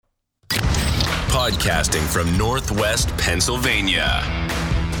podcasting from Northwest Pennsylvania.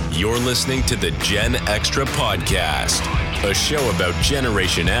 You're listening to the Gen Extra Podcast, a show about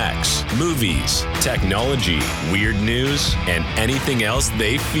Generation X, movies, technology, weird news, and anything else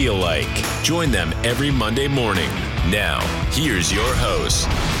they feel like. Join them every Monday morning. Now, here's your hosts,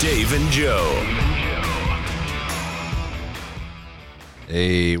 Dave and Joe.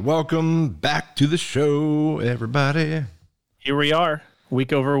 Hey, welcome back to the show, everybody. Here we are,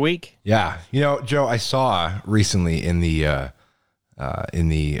 week over week. Yeah, you know, Joe, I saw recently in the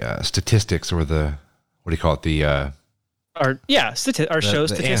statistics, or the, what do you call it? Our show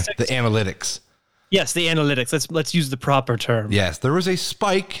statistics, the analytics. Yes, the analytics. Let's use the proper term. Yes, there was a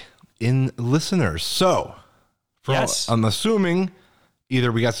spike in listeners. So, yes, I'm assuming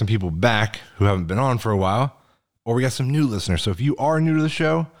either we got some people back who haven't been on for a while, or we got some new listeners. So if you are new to the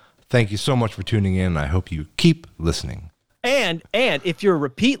show, thank you so much for tuning in. I hope you keep listening. And if you're a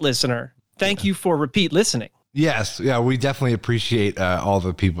repeat listener, thank you for repeat listening. Yes, yeah, we definitely appreciate all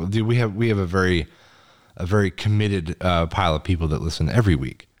the people. Dude, we have a very committed pile of people that listen every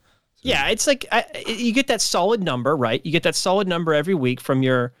week. So. Yeah, it's like you get that solid number, right? You get that solid number every week from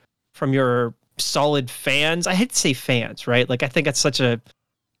your solid fans. I hate to say fans, right? Like I think that's such a,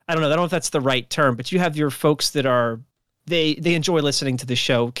 I don't know if that's the right term, but you have your folks that are they enjoy listening to the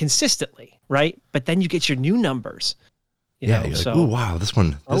show consistently, right? But then you get your new numbers. You're like, oh wow, this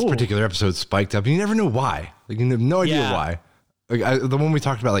particular episode spiked up. And you never know why. Like you have no idea why. Like the one we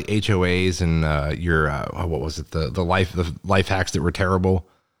talked about, like HOAs and what was it? The life hacks that were terrible.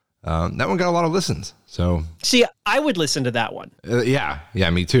 That one got a lot of listens. So see, I would listen to that one. Yeah,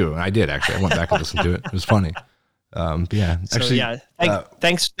 me too. I did actually. I went back and listened to it. It was funny.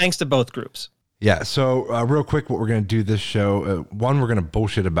 Thanks to both groups. Yeah. So real quick, what we're gonna do this show? One, we're gonna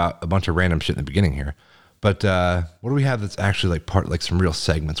bullshit about a bunch of random shit in the beginning here. But what do we have that's actually like some real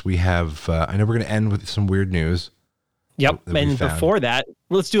segments? We have, I know we're going to end with some weird news. Yep. And before that,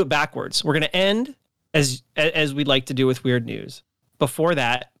 let's do it backwards. We're going to end as we'd like to do with weird news. Right before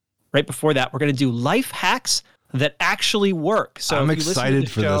that, we're going to do life hacks that actually work. So I'm excited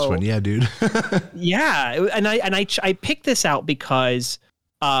for this one. Yeah, dude. Yeah. And I picked this out because,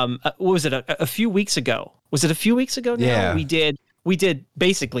 what was it? A few weeks ago? Was it a few weeks ago now? Yeah. We did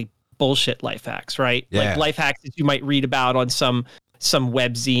basically bullshit life hacks, right? Yeah. Like life hacks that you might read about on some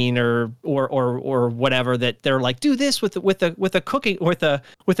webzine or whatever, that they're like, do this with a cooking with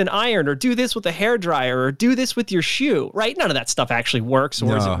an iron, or do this with a hair dryer, or do this with your shoe, right? None of that stuff actually works,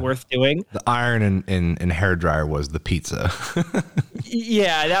 or is it worth doing? The iron and hair dryer was the pizza.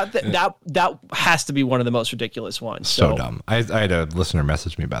 Yeah, that has to be one of the most ridiculous ones. So dumb. I had a listener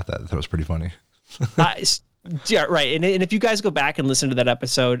message me about that. That was pretty funny. Yeah, right. And if you guys go back and listen to that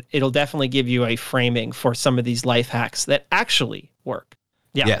episode, it'll definitely give you a framing for some of these life hacks that actually work.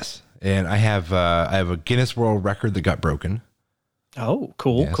 Yeah. Yes. And I have a Guinness World Record that got broken. Oh,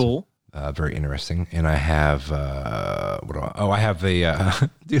 cool, cool. Very interesting. And I have I have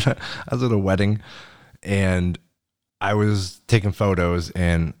a dude, I was at a wedding and I was taking photos,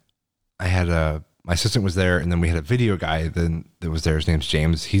 and I had my assistant was there, and then we had a video guy that was there. His name's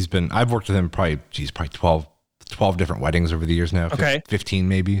James. I've worked with him probably 12 different weddings over the years now. Okay. 15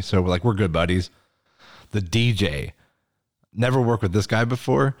 maybe. So we're good buddies. The DJ, never worked with this guy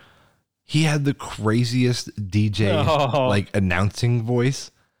before. He had the craziest DJ like announcing voice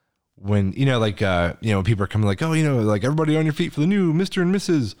when, people are coming like, oh, like everybody on your feet for the new Mr. and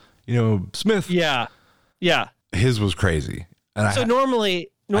Mrs. Smith. Yeah. Yeah. His was crazy. And so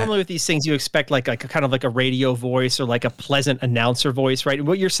normally with these things, you expect like a kind of like a radio voice or like a pleasant announcer voice, right?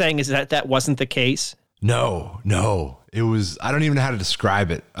 What you're saying is that wasn't the case? No. It was, I don't even know how to describe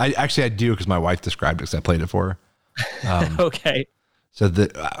it. I do, because my wife described it because I played it for her. Okay. So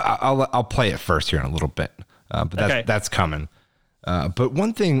I'll play it first here in a little bit, but that's coming. But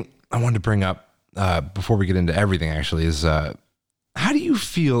one thing I wanted to bring up before we get into everything actually is how do you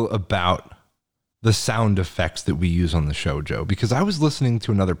feel about the sound effects that we use on the show, Joe? Because I was listening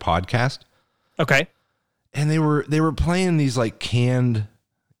to another podcast. Okay. And they were playing these like canned,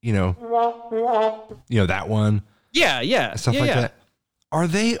 that one. Yeah. Stuff like that. Are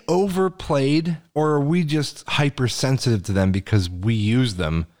they overplayed, or are we just hypersensitive to them because we use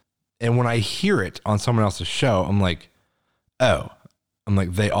them? And when I hear it on someone else's show, I'm like,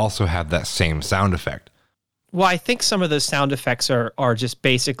 they also have that same sound effect. Well, I think some of those sound effects are just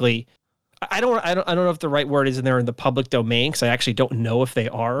basically, I don't know if the right word is in there in the public domain, because I actually don't know if they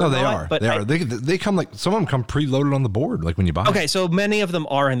are. No, they are. But they are. They come like, some of them come preloaded on the board, like when you buy. Okay, so many of them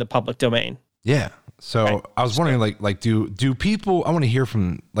are in the public domain. Yeah. So okay. I was wondering, like, do people? I want to hear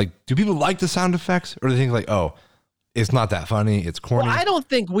from, like, do people like the sound effects, or do they think like, oh, It's not that funny. It's corny. Well, I don't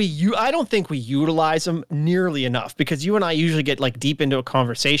think we utilize them nearly enough because you and I usually get like deep into a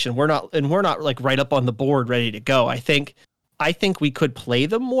conversation. We're not like right up on the board ready to go. I think we could play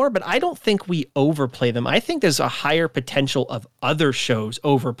them more, but I don't think we overplay them. I think there's a higher potential of other shows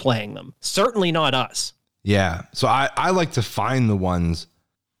overplaying them. Certainly not us. Yeah. So I like to find the ones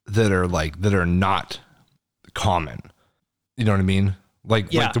that are not common. You know what I mean? Like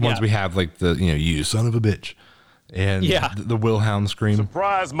the ones we have, like the, you son of a bitch. And the Wilhelm scream.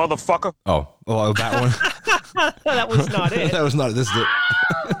 Surprise, motherfucker. Oh, that one. That was not it. That was not it. This is it.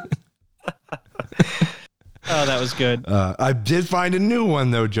 Oh, that was good. I did find a new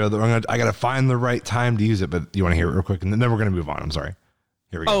one though, Joe. That I got to find the right time to use it. But you want to hear it real quick, and then we're going to move on. I'm sorry.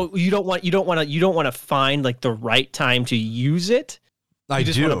 Here we go. Oh, you don't want to find like the right time to use it. You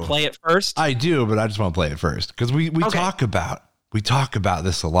just want to play it first. I do, but I just want to play it first because we talk about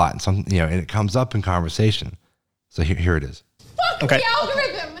this a lot, and and it comes up in conversation. So here it is. Fuck the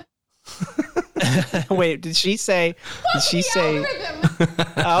algorithm. Wait, did she say? Algorithm.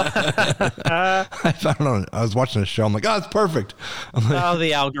 I don't know. I was watching a show. I'm like, oh, it's perfect. I'm like,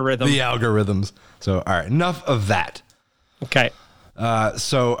 the algorithm. The algorithms. So, all right, enough of that. Okay.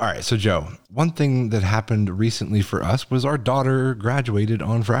 So, all right. So, Joe, one thing that happened recently for us was our daughter graduated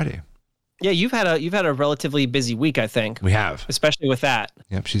on Friday. Yeah, you've had a relatively busy week, I think. We have, especially with that.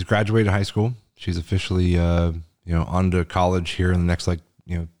 Yep, she's graduated high school. She's officially, on to college here in the next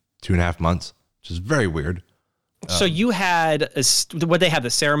 2.5 months, which is very weird. So you had would they have the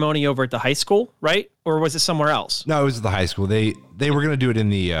ceremony over at the high school, right? Or was it somewhere else? No, it was at the high school. They were going to do it in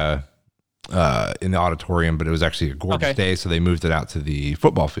the auditorium, but it was actually a gorgeous day, so they moved it out to the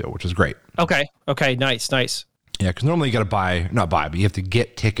football field, which is great. Okay, nice. Yeah, because normally you got to but you have to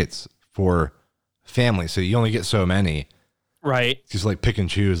get tickets for family, so you only get so many. Right. Just like pick and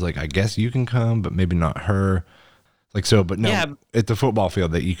choose. Like, I guess you can come, but maybe not her. Like so, but no, at the football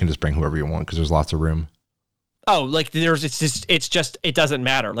field that you can just bring whoever you want because there's lots of room. Oh, like it doesn't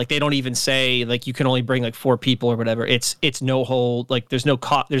matter. Like they don't even say like you can only bring like 4 people or whatever. It's no whole, like there's no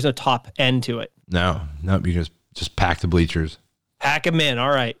top end to it. No, you just pack the bleachers. Pack them in. All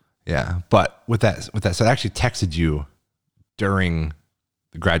right. Yeah. But with that said, I actually texted you during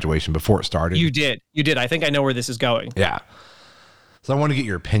the graduation before it started. You did. I think I know where this is going. Yeah. So I want to get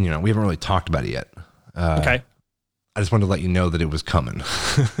your opinion on it. We haven't really talked about it yet. Okay. I just wanted to let you know that it was coming.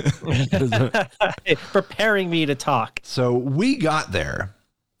 Preparing me to talk. So we got there.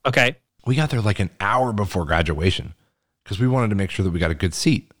 Okay. We got there like an hour before graduation because we wanted to make sure that we got a good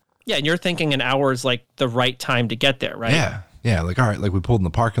seat. Yeah, and you're thinking an hour is like the right time to get there, right? Yeah. Yeah. Like, all right, like we pulled in the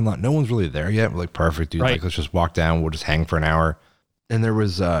parking lot. No one's really there yet. We're like, perfect, dude. Right. Like, let's just walk down. We'll just hang for an hour. And there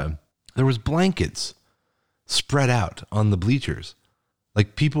was blankets spread out on the bleachers.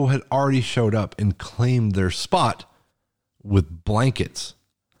 Like people had already showed up and claimed their spot with blankets.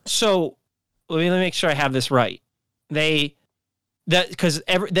 So let me make sure I have this right. They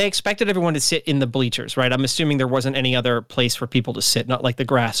expected everyone to sit in the bleachers, right? I'm assuming there wasn't any other place for people to sit, not like the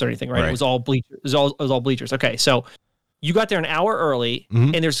grass or anything, right? It was all bleachers. It was all bleachers. Okay, so you got there an hour early,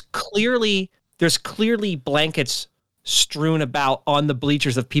 and there's clearly blankets strewn about on the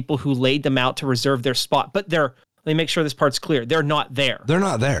bleachers of people who laid them out to reserve their spot. But let me make sure this part's clear. They're not there. They're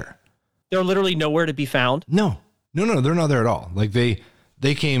not there. They're literally nowhere to be found. No, they're not there at all. Like they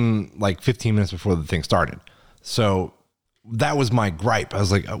came like 15 minutes before the thing started. So that was my gripe. I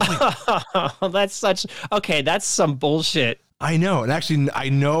was like, oh, wait. That's some bullshit. I know. And actually I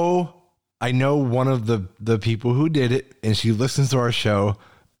know one of the people who did it, and she listens to our show.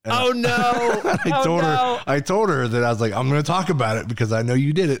 Oh no. I told her that I was like, I'm going to talk about it because I know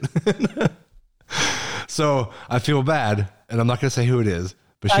you did it. So I feel bad, and I'm not going to say who it is.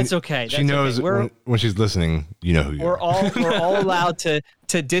 But that's okay. She knows when she's listening, you know who you are. We're all allowed to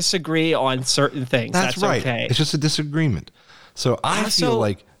disagree on certain things. That's right. Okay. It's just a disagreement. So I feel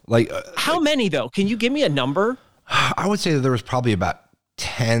like how many though? Can you give me a number? I would say that there was probably about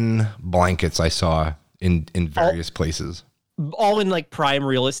 10 blankets I saw in various places. All in like prime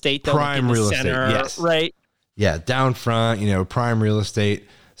real estate, though. Prime like real center, estate, yes. Right? Yeah, down front, prime real estate.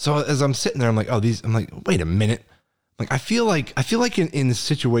 So as I'm sitting there, I'm like, I'm like, wait a minute. Like I feel like in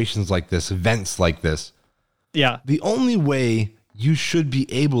situations like this, events like this, yeah, the only way you should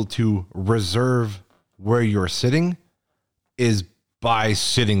be able to reserve where you're sitting is by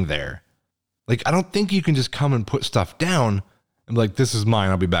sitting there. Like I don't think you can just come and put stuff down and be like, this is mine,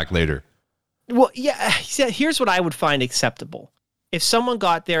 I'll be back later. Well, yeah. Here's what I would find acceptable. If someone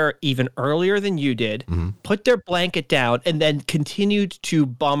got there even earlier than you did, put their blanket down, and then continued to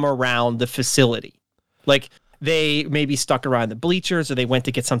bum around the facility, like they maybe stuck around the bleachers or they went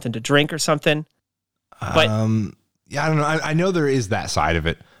to get something to drink or something. But yeah, I don't know. I know there is that side of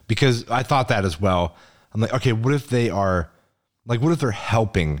it because I thought that as well. I'm like, okay, what if they're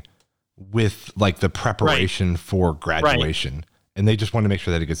helping with like the preparation for graduation, right, and they just want to make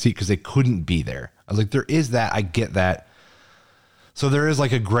sure they had a good seat because they couldn't be there. I was like, there is that. I get that. So there is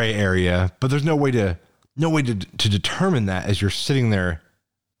like a gray area, but there's no way to determine that as you're sitting there,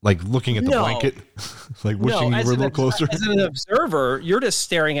 like looking at the blanket, like wishing you were a little closer. As an observer, you're just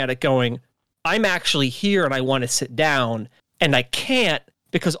staring at it going, I'm actually here and I want to sit down and I can't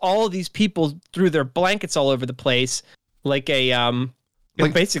because all of these people threw their blankets all over the place like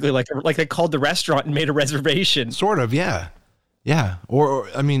basically like they called the restaurant and made a reservation. Sort of, yeah. Yeah. Or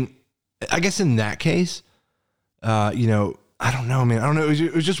I mean, I guess in that case, I don't know, man. I don't know.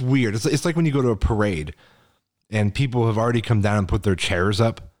 It was just weird. It's like when you go to a parade and people have already come down and put their chairs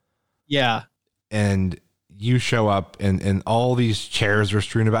up. Yeah. And you show up and all these chairs are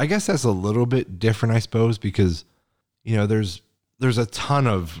strewn about. I guess that's a little bit different, I suppose, because, there's a ton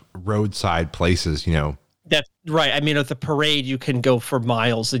of roadside places, That's right. I mean, at the parade, you can go for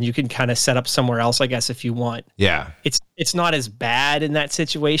miles and you can kind of set up somewhere else, I guess, if you want. Yeah. It's not as bad in that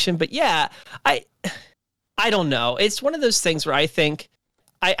situation, but yeah, I don't know. It's one of those things where I think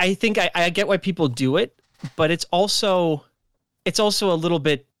I get why people do it, but it's also a little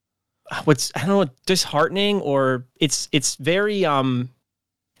bit disheartening, or it's very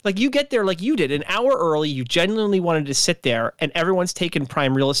like you get there like you did an hour early, you genuinely wanted to sit there and everyone's taking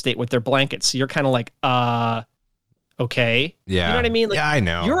prime real estate with their blankets. So you're kind of like, okay. Yeah. You know what I mean? Like, yeah, I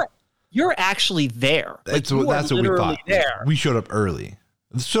know. You're actually there. Like, that's what we thought. There. We showed up early.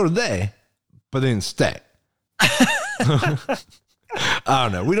 So did they, but they didn't stay. I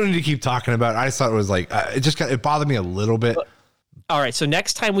don't know. We don't need to keep talking about it. I just thought it was like, it bothered me a little bit. All right. So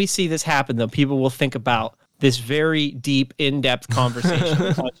next time we see this happen, though, people will think about this very deep, in-depth conversation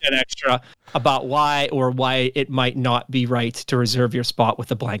on Gen Extra about why it might not be right to reserve your spot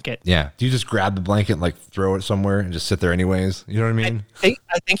with a blanket. Yeah. Do you just grab the blanket, like throw it somewhere and just sit there anyways? You know what I mean? I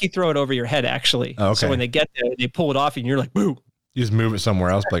think you throw it over your head, actually. Oh, okay. So when they get there, they pull it off and you're like, boo. You just move it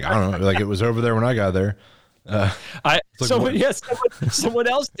somewhere else. Like, I don't know. Like it was over there when I got there. Someone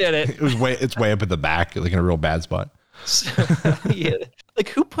else did it. It's way up at the back, like in a real bad spot. Yeah. Like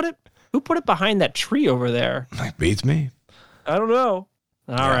who put it behind that tree over there? Like beats me. I don't know.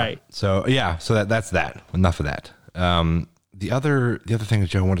 All right. So that's that. Enough of that. The other thing that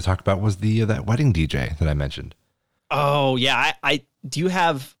Joe wanted to talk about was that wedding DJ that I mentioned. Oh yeah. I do you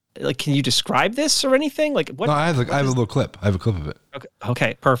have like, can you describe this or anything? Like what? No, I have a little clip. I have a clip of it.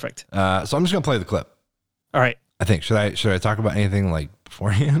 Okay. Perfect. So I'm just gonna play the clip. All right. I think should I talk about anything like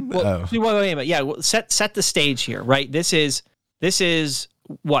beforehand? Well, wait. Yeah. Well, set the stage here, right? This is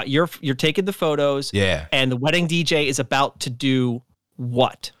what you're taking the photos. Yeah. And the wedding DJ is about to do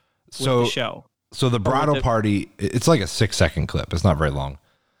what with the show? So the bridal party, it's like a 6-second clip. It's not very long.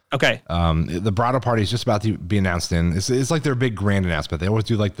 Okay. The bridal party is just about to be announced in. It's like their big grand announcement. They always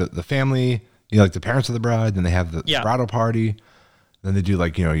do like the family, like the parents of the bride, then they have the bridal party. Then they do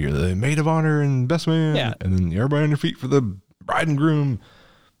like, you're the maid of honor and best man. Yeah. And then everybody on your feet for the bride and groom.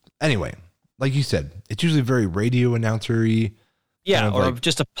 Anyway, like you said, it's usually very radio announcer-y. Yeah, or like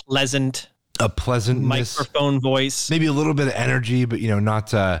just a pleasant microphone voice. Maybe a little bit of energy, but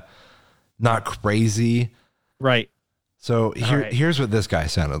not crazy. Right. So here's what this guy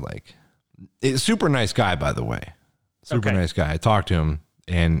sounded like. Super nice guy, by the way. Super nice guy. I talked to him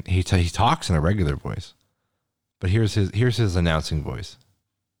and he talks in a regular voice. But here's his announcing voice.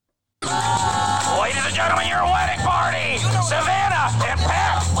 Ladies and gentlemen, your wedding party, Savannah and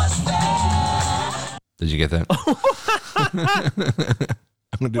Pat. Did you get that?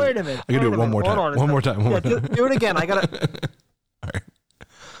 Wait a minute. I'm gonna do it one more time. One more time. Do it again. I gotta. All right.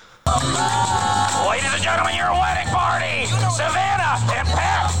 Ladies and gentlemen, your wedding party, Savannah and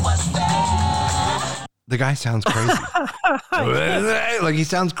Pat. The guy sounds crazy. Like he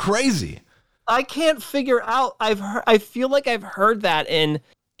sounds crazy. I can't figure out. I feel like I've heard that in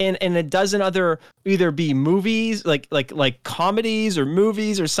a dozen other either be movies like comedies or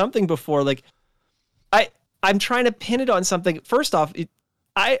movies or something before. Like I'm trying to pin it on something. First off,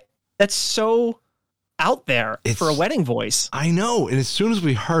 that's so out there for a wedding voice. I know. And as soon as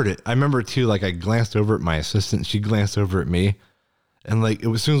we heard it, I remember too. Like I glanced over at my assistant. She glanced over at me, and like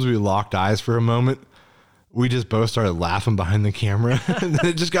as soon as we locked eyes for a moment. We just both started laughing behind the camera and then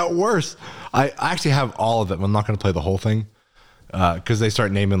it just got worse. I actually have all of it. I'm not going to play the whole thing because they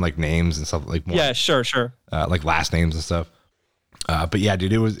start naming like names and stuff like more. Yeah, sure. Like last names and stuff. But yeah,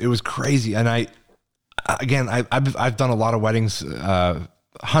 dude, it was crazy. And I've done a lot of weddings,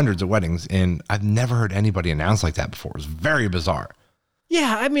 hundreds of weddings, and I've never heard anybody announce like that before. It was very bizarre.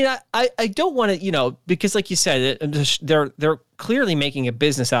 Yeah, I mean, I don't want to, because like you said, they're clearly making a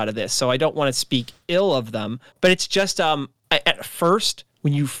business out of this, so I don't want to speak ill of them. But it's just at first,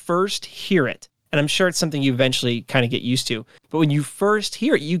 when you first hear it, and I'm sure it's something you eventually kind of get used to, but when you first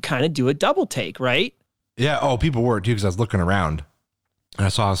hear it, you kind of do a double take, right? Yeah. Oh, people were too, because I was looking around and I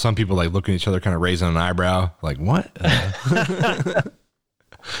saw some people like looking at each other, kind of raising an eyebrow, like what?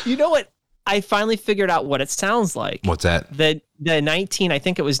 You know what? I finally figured out what it sounds like. What's that? I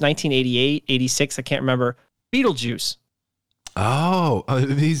think it was 1988, 86, I can't remember. Beetlejuice. Oh,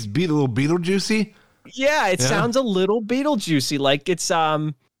 he's a little Beetlejuicy. Yeah, it sounds a little Beetlejuicy. Like it's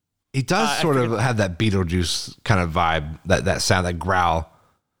He does sort of have that Beetlejuice kind of vibe, that sound, that growl.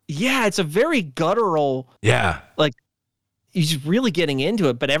 Yeah, it's a very guttural. Yeah, like he's really getting into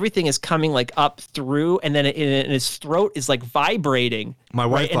it, but everything is coming like up through, and then and his throat is like vibrating. My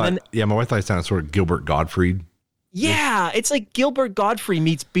wife thought it sounded sort of Gilbert Gottfried. Yeah, it's like Gilbert Gottfried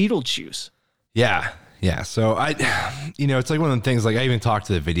meets Beetlejuice. Yeah. So it's like one of the things, like I even talked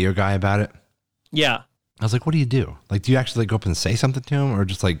to the video guy about it. Yeah. I was like, what do you do? Like, do you actually like go up and say something to him, or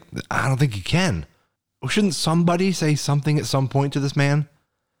just like, I don't think you can. Well, shouldn't somebody say something at some point to this man?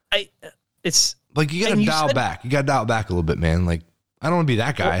 It's like, you got to dial back. You got to dial back a little bit, man. Like, I don't want to be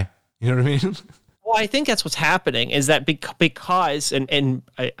that guy. You know what I mean? Well, I think that's what's happening is that because, and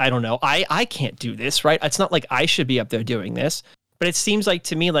I don't know, I can't do this, right? It's not like I should be up there doing this, but it seems like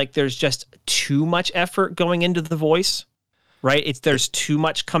to me, like there's just too much effort going into the voice, right? There's too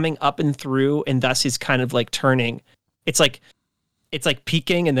much coming up and through, and thus is kind of like turning. It's like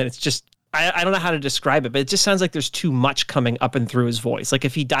peaking, and then it's just, I don't know how to describe it, but it just sounds like there's too much coming up and through his voice. Like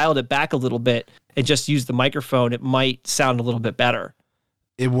if he dialed it back a little bit and just used the microphone, it might sound a little bit better.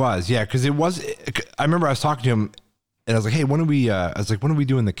 It was, yeah, because I remember I was talking to him, and I was like, hey, when are we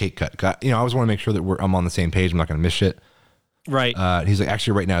doing the cake cut? I always want to make sure that I'm on the same page. I'm not going to miss shit. Right. He's like,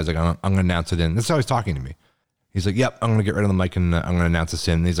 actually right now, he's like, I'm going to announce it in. That's how he's talking to me. He's like, yep, I'm going to get rid of the mic and I'm going to announce this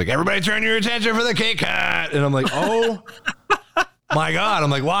in. And he's like, everybody turn your attention for the cake cut. And I'm like, oh my God.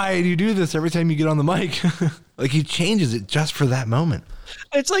 I'm like, why do you do this every time you get on the mic? Like he changes it just for that moment.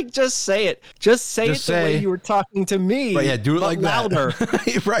 It's like, just say it. Just say the way you were talking to me. Right, yeah, do it like louder.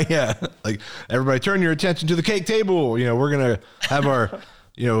 That. Right, yeah. Like, everybody turn your attention to the cake table. We're going to have our,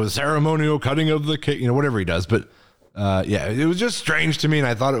 ceremonial cutting of the cake, whatever he does. But, yeah, it was just strange to me, and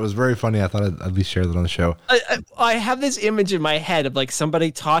I thought it was very funny. I thought I'd at least share that on the show. I have this image in my head of, like, somebody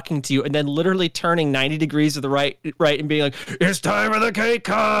talking to you and then literally turning 90 degrees to the right, and being like, it's time for the cake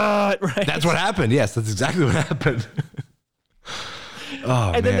cut, right? That's what happened. Yes, that's exactly what happened.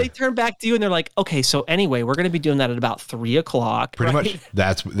 Oh, and then they turn back to you and they're like, okay, so anyway, we're going to be doing that at about 3:00. Pretty much.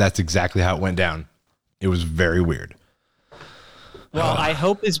 That's exactly how it went down. It was very weird. Well, I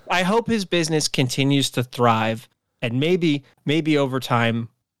hope his business continues to thrive, and maybe over time,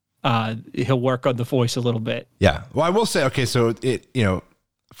 he'll work on the voice a little bit. Yeah. Well, I will say, okay, so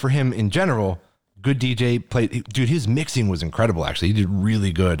for him in general, good DJ played, dude, his mixing was incredible. Actually, he did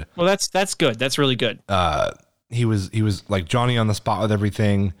really good. Well, that's good. That's really good. He was like Johnny on the spot with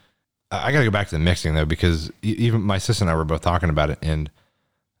everything. I got to go back to the mixing though, because even my sister and I were both talking about it, and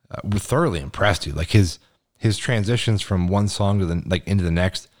we're thoroughly impressed, dude. Like his transitions from one song to into the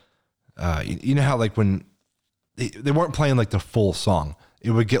next. You know how like when they weren't playing like the full song,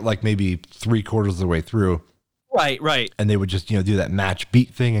 it would get like maybe 3/4 of the way through. Right. And they would just do that match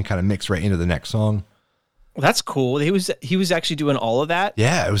beat thing and kind of mix right into the next song. Well, that's cool. He was actually doing all of that.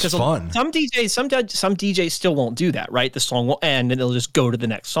 Yeah, it was fun. Some DJs still won't do that, right? The song will end and they'll just go to the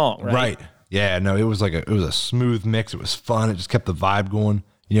next song, right? Right. Yeah, no, it was a smooth mix. It was fun. It just kept the vibe going,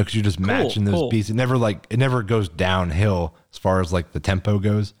 because you're just matching those beats. It never goes downhill as far as like the tempo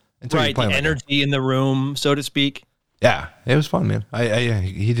goes. Right, the energy in the room, so to speak. Yeah, it was fun, man.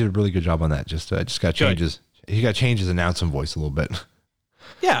 He did a really good job on that. Just got to change he got to change his announcing voice a little bit.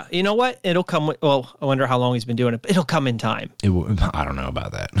 Yeah, you know what? It'll come. Well, I wonder how long he's been doing it. But it'll come in time. I don't know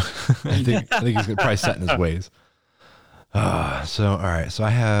about that. I think he's probably set in his ways. So all right. So I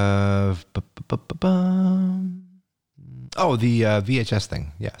have the VHS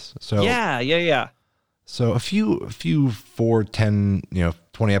thing. Yes. So yeah. So a few 4, 10,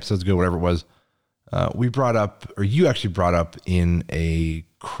 20 episodes ago, whatever it was, we brought up, or you actually brought up in a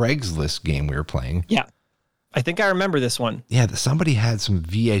Craigslist game we were playing. Yeah. I think I remember this one. Yeah, somebody had some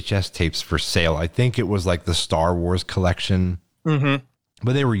VHS tapes for sale. I think it was like the Star Wars collection, but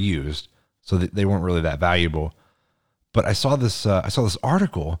they were used, so they weren't really that valuable. But I saw this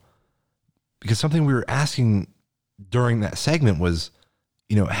article because something we were asking during that segment was,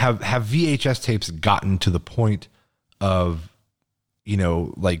 have VHS tapes gotten to the point of,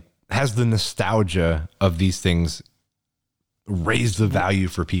 like, has the nostalgia of these things raise the value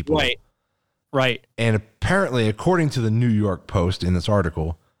for people. Right. And apparently, according to the New York Post in this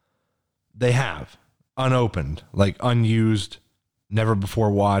article, they have unopened, like unused, never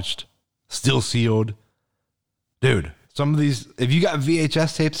before watched, still sealed. Dude, some of these, if you got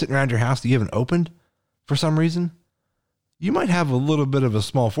VHS tapes sitting around your house that you haven't opened for some reason, you might have a little bit of a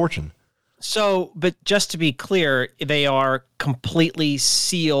small fortune. So, but just to be clear, they are completely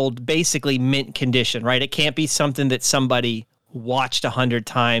sealed, basically mint condition, right? It can't be something that somebody watched 100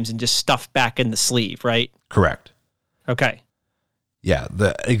 times and just stuffed back in the sleeve, right? Correct. Okay. Yeah.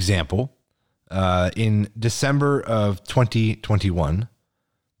 The example, in December of 2021,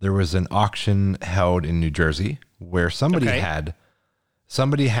 there was an auction held in New Jersey where somebody had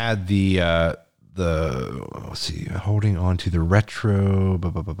the let's see, holding on to the retro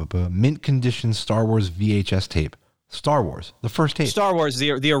mint condition Star Wars VHS tape. Star Wars, the first tape. Star Wars,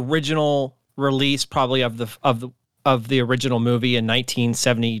 the original release, probably of the original movie in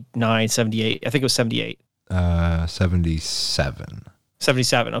 1979, 78. I think it was 78. 77.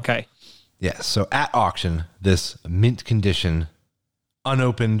 77. Okay. Yeah. So at auction, this mint condition,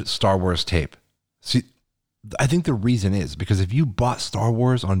 unopened Star Wars tape. See, I think the reason is because if you bought Star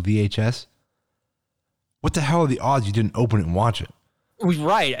Wars on VHS, what the hell are the odds you didn't open it and watch it?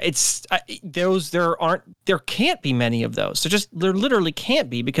 Right. It's there can't be many of those. There literally can't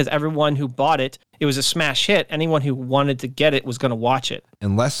be, because everyone who bought it, it was a smash hit. Anyone who wanted to get it was going to watch it.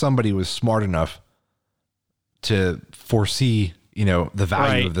 Unless somebody was smart enough to foresee, the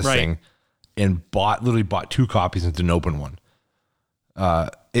value of this thing and literally bought 2 copies and didn't open one.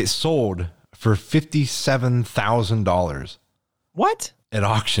 It sold for $57,000. What? At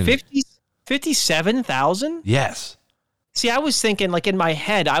auction. 57,000? Yes. See, I was thinking, like, in my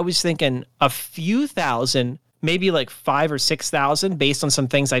head, I was thinking a few thousand, maybe like 5,000 or 6,000 based on some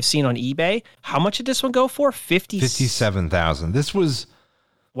things I've seen on eBay. How much did this one go for? 57,000. This was,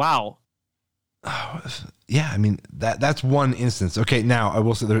 wow. Yeah, I mean, that's one instance. Okay, now I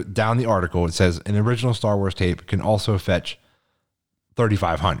will say down the article, it says an original Star Wars tape can also fetch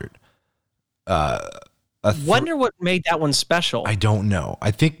 $3,500. Wonder what made that one special. I don't know.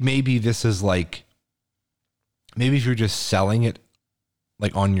 I think maybe this is like, maybe if you're just selling it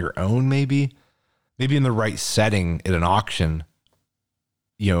like on your own, maybe in the right setting at an auction,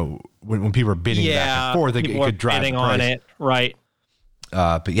 when people are bidding back and forth, it could drive the price on it, right?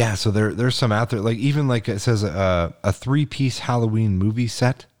 But yeah, so there's some out there, like even like it says a 3-piece Halloween movie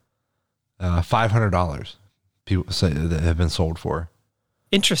set, $500. People say that have been sold for.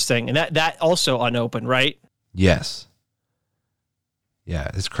 Interesting, and that also unopened, right? Yes.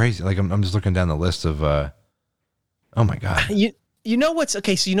 Yeah, it's crazy. Like I'm just looking down the list of. Oh my god. You know what's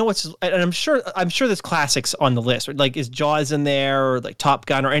okay? So and I'm sure there's classics on the list. Like, is Jaws in there, or like Top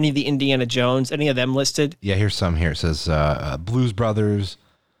Gun, or any of the Indiana Jones? Any of them listed? Yeah, here's some. Here it says Blues Brothers,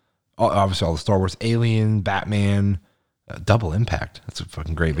 obviously all the Star Wars, Alien, Batman, Double Impact. That's a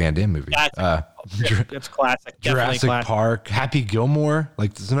fucking great Van Damme movie. That's classic. Jurassic Park, Happy Gilmore.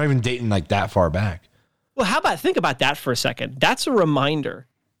 Like, it's not even dating like that far back. Well, think about that for a second. That's a reminder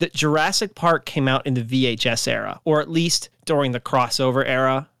that Jurassic Park came out in the VHS era, or at least during the crossover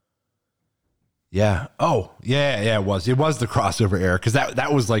era. Yeah. Oh, yeah. It was the crossover era, because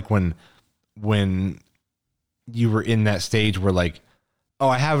that was like when you were in that stage where like, oh,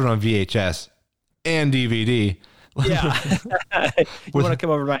 I have it on VHS and DVD. Yeah. You want to come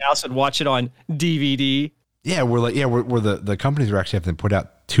over to my house and watch it on DVD? Yeah, we're the companies were actually having to put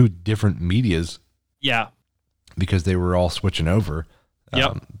out 2 different medias. Yeah. Because they were all switching over.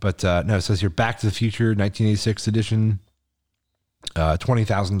 Yep. But no, it says here Back to the Future 1986 edition,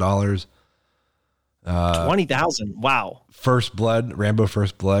 $20,000. $20,000. Wow. First Blood, Rambo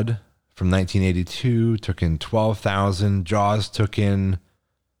First Blood from 1982 took in $12,000. Jaws took in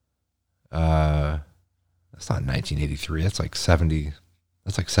that's not 1983. That's like 70.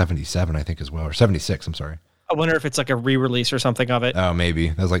 That's like 77, I think, as well, or 76. I'm sorry. I wonder if it's like a re-release or something of it. Oh, maybe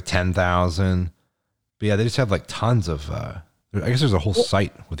that was like 10,000. But yeah, they just have like tons of. I guess there's a whole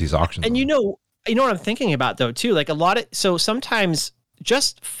site with these auctions. And you know what I'm thinking about though too. Like so sometimes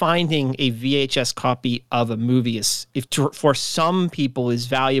just finding a VHS copy of a movie for some people is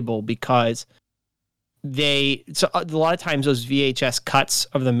valuable, because a lot of times those VHS cuts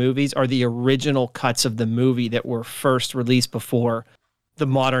of the movies are the original cuts of the movie that were first released before the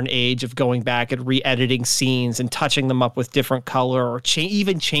modern age of going back and re-editing scenes and touching them up with different color, or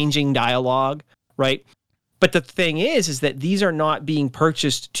even changing dialogue, right? But the thing is that these are not being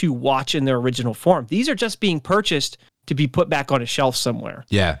purchased to watch in their original form. These are just being purchased to be put back on a shelf somewhere.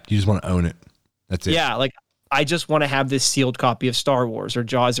 Yeah, you just want to own it. That's it. Yeah, like I just want to have this sealed copy of Star Wars or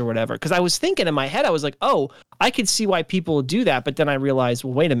Jaws or whatever. Because I was thinking in my head, I was like, oh, I could see why people would do that. But then I realized,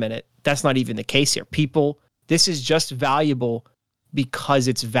 well, wait a minute, that's not even the case here. This is just valuable because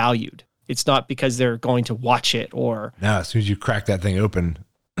it's valued. It's not because they're going to watch it or. No, as soon as you crack that thing open,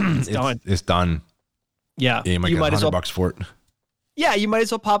 it's done. It's done. Yeah. You might get $100 for it. Yeah, you might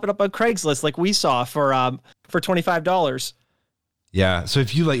as well pop it up on Craigslist like we saw for $25. Yeah. So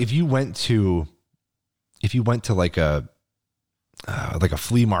if you went to like a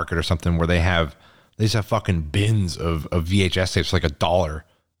flea market or something where they just have fucking bins of VHS tapes for like $1.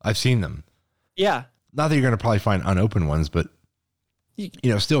 I've seen them. Yeah. Not that you're going to probably find unopened ones, but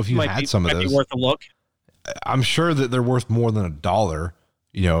still, if you had some of those, be worth a look. I'm sure that they're worth more than $1.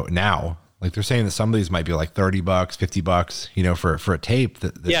 Now, like they're saying that some of these might be like $30, $50, for a tape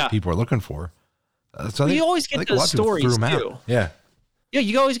that people are looking for. So you always get those stories too. Yeah. Yeah,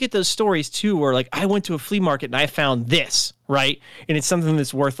 you always get those stories too, where like I went to a flea market and I found this, right? And it's something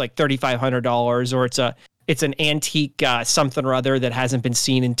that's worth like $3,500, or it's an antique something or other that hasn't been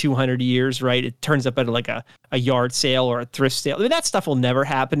seen in 200 years, right? It turns up at like a yard sale or a thrift sale. I mean, that stuff will never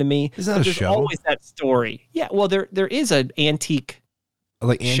happen to me. Is that a show? There's always that story. Yeah, well, there is an antique,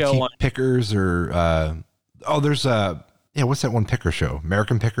 like show antique pickers, or there's what's that one picker show?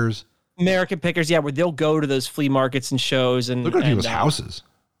 American Pickers. American Pickers, yeah, where they'll go to those flea markets and shows and look at people's houses.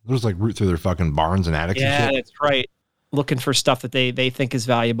 They'll just like root through their fucking barns and attics. Yeah, and shit. that's right. Looking for stuff that they think is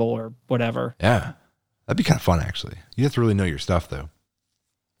valuable or whatever. Yeah, that'd be kind of fun actually. You have to really know your stuff though.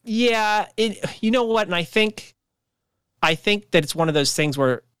 Yeah, you know what? And I think that it's one of those things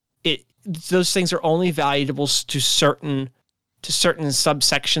where those things are only valuable to certain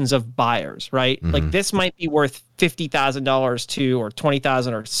subsections of buyers, right? Mm-hmm. Like this might be worth $50,000 to, or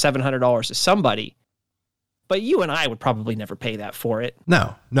 $20,000 or $700 to somebody, but you and I would probably never pay that for it.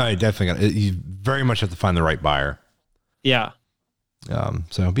 No, you definitely you very much have to find the right buyer. Yeah.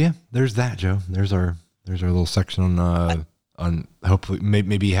 So yeah, there's that, Joe. There's our little section on hopefully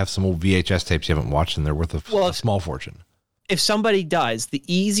maybe you have some old VHS tapes you haven't watched and they're worth a small fortune. If somebody does, the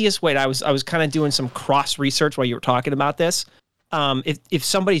easiest way, I was kind of doing some cross research while you were talking about this. If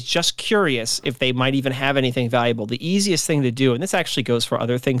somebody's just curious if they might even have anything valuable, the easiest thing to do, and this actually goes for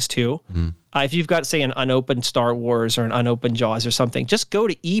other things too, if you've got, say, an unopened Star Wars or an unopened Jaws or something, just go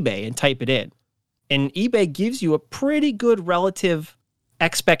to eBay and type it in. And eBay gives you a pretty good relative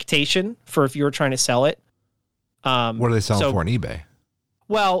expectation for if you're trying to sell it. What are they selling for on eBay?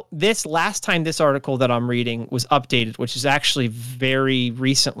 Well, this last time this article that I'm reading was updated, which is actually very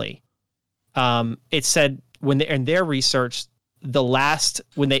recently. It said in their research,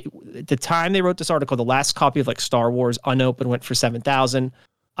 the time they wrote this article, the last copy of like Star Wars unopened went for $7,000.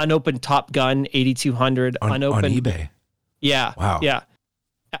 Unopened Top Gun $8,200. Unopened on eBay. Yeah. Wow. Yeah.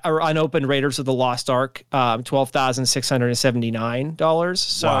 Or unopened Raiders of the Lost Ark, $12,679.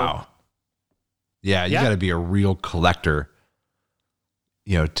 So, wow. Yeah, you got to be a real collector,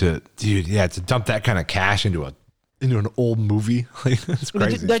 to dump that kind of cash into an old movie. Like, that's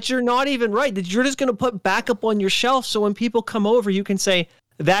crazy. That you're not even right. That you're just going to put back up on your shelf, so when people come over, you can say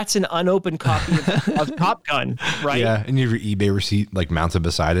that's an unopened copy of Top Gun, right? Yeah, and you have your eBay receipt like mounted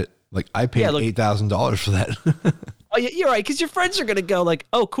beside it. Like I paid $8,000 for that. Oh, yeah, you're right, because your friends are going to go like,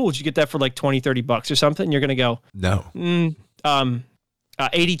 "Oh, cool! Did you get that for like $20-$30 or something?" And you're going to go, "No,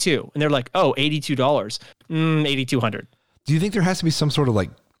 82," and they're like, "Oh, $82, $8,200." Do you think there has to be some sort of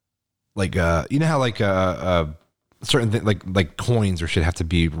like you know how like certain thing like coins or shit have to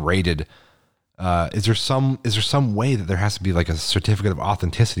be rated? Is there some way that there has to be like a certificate of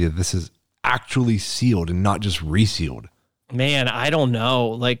authenticity that this is actually sealed and not just resealed? Man, I don't know.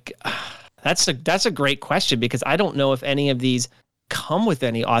 Like, that's a great question, because I don't know if any of these come with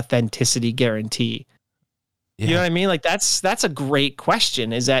any authenticity guarantee. Yeah. You know what I mean? Like that's a great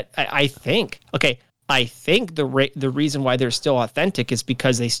question. Is that I think the reason why they're still authentic is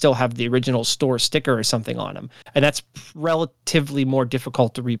because they still have the original store sticker or something on them, and that's relatively more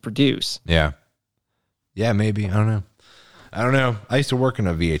difficult to reproduce. Yeah, maybe. I don't know. I used to work in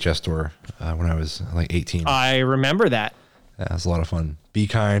a VHS store when I was like 18. I remember that. Yeah, it was a lot of fun. Be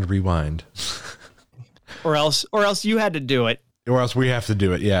kind, rewind. or else you had to do it. Or else we have to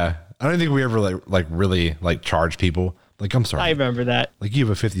do it. Yeah, I don't think we ever like really like charge people. Like, I'm sorry. I remember that. Like, you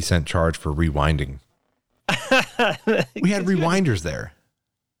have a 50-cent charge for rewinding. We had rewinders there.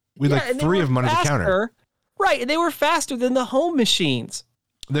 We had like 3 of them under the counter. Right, and they were faster than the home machines.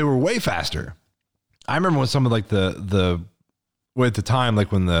 They were way faster. I remember when some of like the at the time,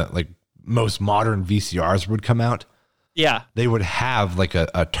 like when the like most modern VCRs would come out. Yeah. They would have like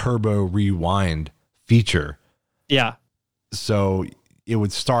a turbo rewind feature. Yeah. So it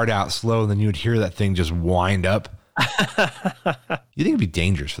would start out slow, and then you would hear that thing just wind up. You think it'd be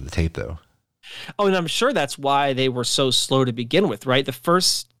dangerous for the tape, though? Oh, and I'm sure that's why they were so slow to begin with, right? The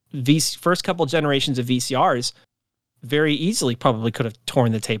first couple generations of VCRs very easily probably could have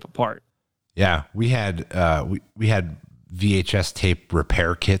torn the tape apart. Yeah, we had we had VHS tape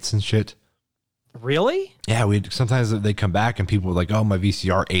repair kits and shit. Really? Yeah, sometimes they come back and people were like, "Oh, my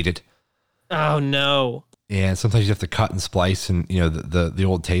VCR ate it." Oh no! And sometimes you have to cut and splice and the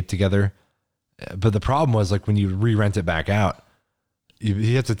old tape together. But the problem was like when you re-rent it back out,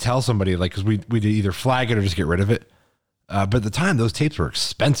 you have to tell somebody like because we'd either flag it or just get rid of it. But at the time, those tapes were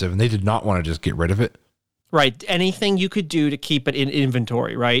expensive, and they did not want to just get rid of it. Right. Anything you could do to keep it in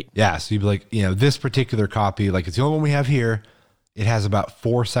inventory, right? Yeah. So you'd be like, this particular copy, like it's the only one we have here. It has about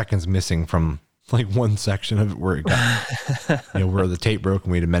 4 seconds missing from like one section of it where it got, where the tape broke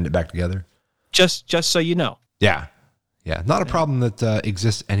and we had to mend it back together. Just so you know. Yeah. Yeah. Not a problem that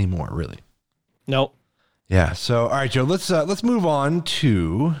exists anymore, really. Nope. Yeah. So, all right, Joe, let's move on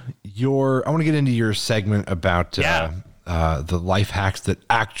to I want to get into your segment about the life hacks that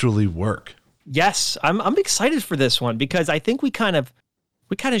actually work. Yes, I'm excited for this one because I think we kind of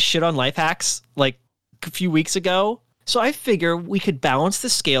shit on life hacks like a few weeks ago. So I figure we could balance the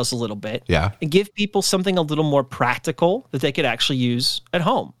scales a little bit, and give people something a little more practical that they could actually use at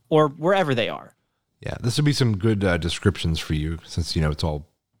home or wherever they are. Yeah, this would be some good descriptions for you since it's all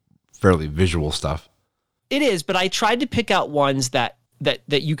fairly visual stuff. It is, but I tried to pick out ones that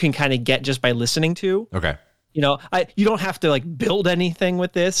you can kind of get just by listening to. Okay. You don't have to like build anything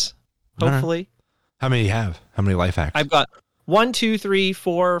with this. Hopefully. Right. How many you have? How many life hacks? I've got 1, 2, 3,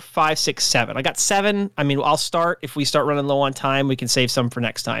 4, 5, 6, 7. I got 7. I mean, I'll start. If we start running low on time, we can save some for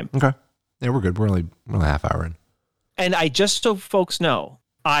next time. Okay. Yeah, we're good. We're only a half hour in. And just so folks know,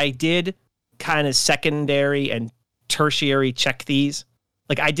 I did kind of secondary and tertiary check these.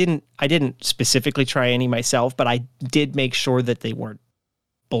 Like I didn't specifically try any myself, but I did make sure that they weren't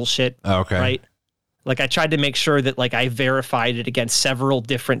bullshit. Oh, okay. Right. Like I tried to make sure that like I verified it against several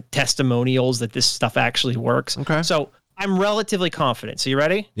different testimonials that this stuff actually works. Okay. So I'm relatively confident. So you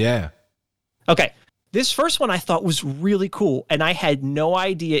ready? Yeah. Okay. This first one I thought was really cool, and I had no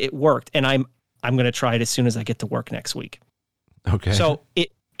idea it worked. And I'm going to try it as soon as I get to work next week. Okay. So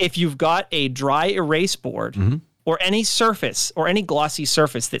if you've got a dry erase board or any surface or any glossy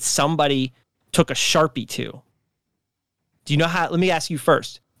surface that somebody took a Sharpie to, do you know how? Let me ask you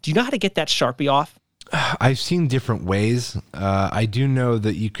first. Do you know how to get that Sharpie off? I've seen different ways. I do know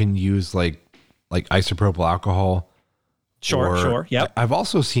that you can use like isopropyl alcohol. Sure. Yep. I've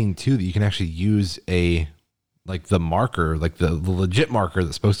also seen too that you can actually use the marker, like the legit marker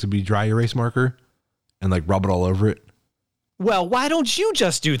that's supposed to be dry erase marker, and like rub it all over it. Well, why don't you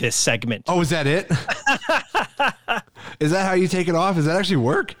just do this segment? Oh, is that it? Is that how you take it off? Does that actually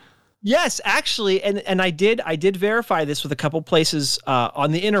work? Yes, actually, and I did verify this with a couple places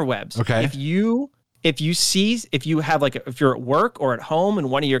on the interwebs. Okay. If you're at work or at home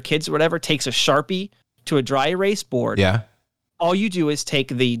and one of your kids or whatever takes a Sharpie to a dry erase board, yeah, all you do is take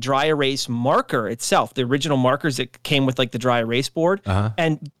the dry erase marker itself, the original markers that came with like the dry erase board,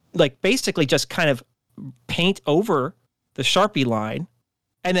 and like basically just kind of paint over the Sharpie line,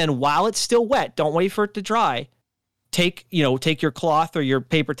 and then while it's still wet, don't wait for it to dry. Take your cloth or your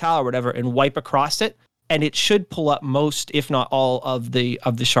paper towel or whatever and wipe across it, and it should pull up most, if not all, of the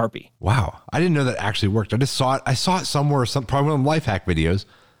Sharpie. Wow, I didn't know that actually worked. I just saw it. I saw it somewhere, probably one of the life hack videos,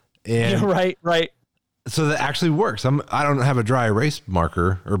 and right. So that actually works. I don't have a dry erase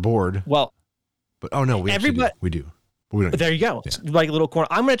marker or board. Well, but we do. We do. But we don't. There you go. Yeah. Like a little corner.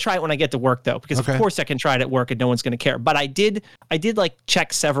 I'm going to try it when I get to work though, because of course I can try it at work and no one's going to care. But I did like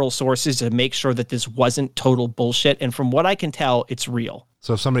check several sources to make sure that this wasn't total bullshit. And from what I can tell, it's real.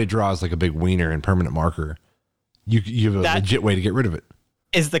 So if somebody draws like a big wiener in permanent marker, you have a legit way to get rid of it.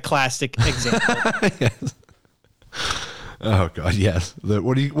 Is the classic example. Yes. Oh God, yes.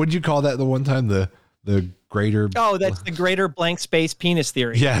 What did you call that the one time? The greater. Oh, that's the greater blank space penis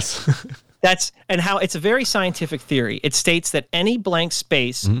theory. Yes. How it's a very scientific theory. It states that any blank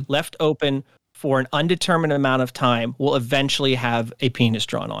space left open for an undetermined amount of time will eventually have a penis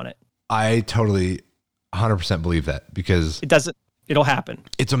drawn on it. I totally 100% believe that because it'll happen.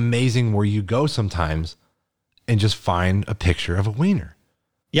 It's amazing where you go sometimes and just find a picture of a wiener.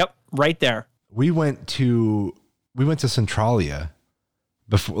 Yep, right there. We went to Centralia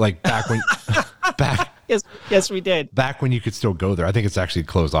before, like back when Yes, we did. Back when you could still go there. I think it's actually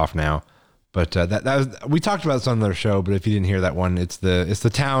closed off now. But that was, we talked about this on their show, but if you didn't hear that one, it's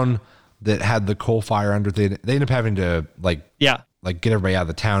the town that had the coal fire under. They ended up having to get everybody out of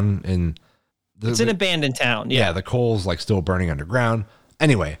the town, and it's an abandoned town. Yeah, the coal's like still burning underground.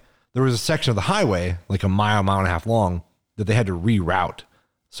 Anyway, there was a section of the highway, like a mile and a half long, that they had to reroute.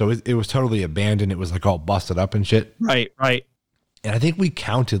 So it was totally abandoned. It was like all busted up and shit. Right. And I think we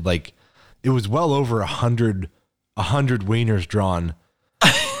counted like it was well over 100 wieners drawn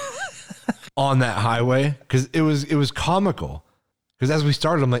on that highway, because it was comical. Because as we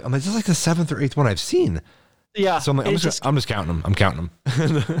started, I'm like, this is like the 7th or 8th one I've seen. Yeah. So I'm like, I'm just counting them. I'm counting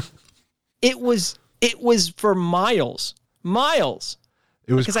them. It was for miles.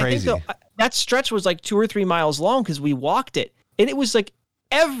 It was crazy. I think that stretch was like 2 or 3 miles long because we walked it, and it was like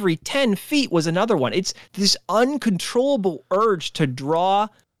every 10 feet was another one. It's this uncontrollable urge to draw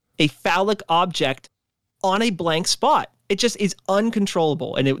a phallic object on a blank spot. It just is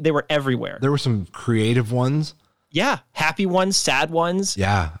uncontrollable, and they were everywhere. There were some creative ones. Yeah, happy ones, sad ones.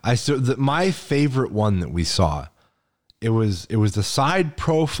 Yeah, my favorite one that we saw. It was the side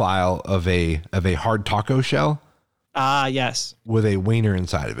profile of a hard taco shell. Ah, yes. With a wiener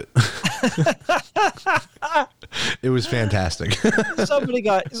inside of it. It was fantastic. Somebody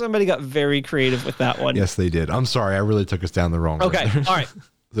got very creative with that one. Yes, they did. I'm sorry, I really took us down the wrong road. Okay, all right.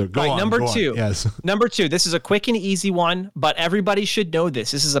 So go on, number go on. two. Yes. Number 2. This is a quick and easy one, but everybody should know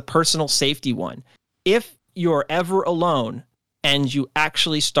this. This is a personal safety one. If you're ever alone and you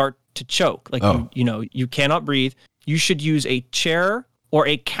actually start to choke, like you cannot breathe, you should use a chair or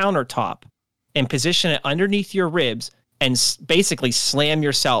a countertop and position it underneath your ribs and basically slam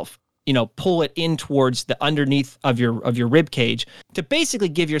yourself, pull it in towards the underneath of your rib cage to basically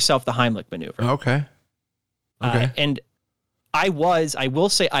give yourself the Heimlich maneuver. Okay. And I will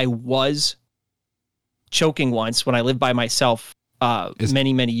say I was choking once when I lived by myself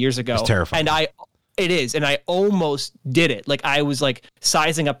many, many years ago. It's terrifying. And I almost did it. Like I was like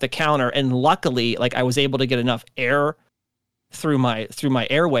sizing up the counter, and luckily like I was able to get enough air through my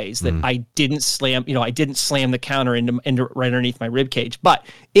airways that I didn't slam the counter into right underneath my rib cage. But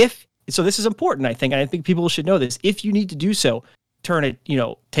so this is important, I think, and I think people should know this. If you need to do so, turn it,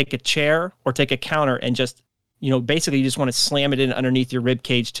 take a chair or take a counter and just, basically you just want to slam it in underneath your rib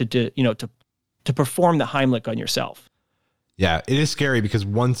cage to perform the Heimlich on yourself. Yeah, it is scary because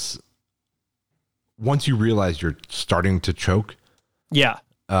once you realize you're starting to choke, yeah,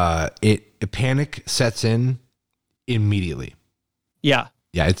 a panic sets in immediately. Yeah.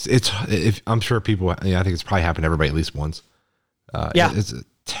 Yeah, it's I'm sure people, I think it's probably happened to everybody at least once. It's a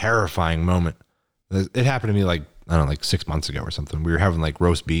terrifying moment. It happened to me like 6 months ago or something. We were having like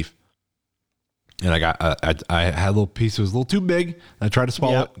roast beef, and I had a little piece that was a little too big. I tried to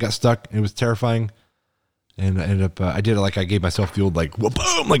swallow it, got stuck. It was terrifying, and I ended up I did it like I gave myself the old like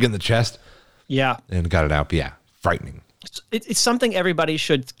boom, like in the chest. Yeah, and got it out. But yeah, frightening. It's something everybody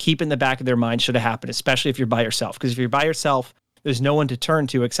should keep in the back of their mind should have happened, especially if you're by yourself. Because if you're by yourself, there's no one to turn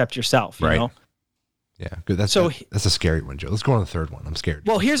to except yourself. You know? Yeah, good. That's a scary one, Joe. Let's go on to the third one. I'm scared.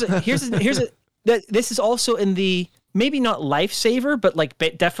 Well, here's this is also in the maybe not lifesaver, but like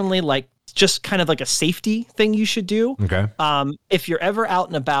definitely like just kind of like a safety thing you should do. Okay. If you're ever out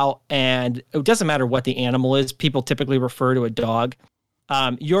and about, and it doesn't matter what the animal is, people typically refer to a dog.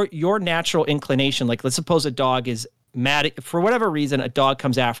 Your natural inclination, like let's suppose a dog is mad for whatever reason, a dog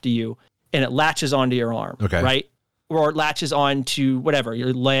comes after you and it latches onto your arm, right? Or it latches onto whatever,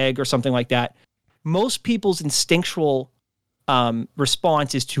 your leg or something like that. Most people's instinctual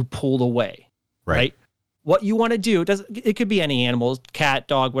response is to pull away, right? What you want to do, it could be any animal, cat,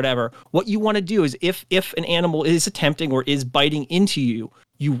 dog, whatever. What you want to do is if an animal is attempting or is biting into you,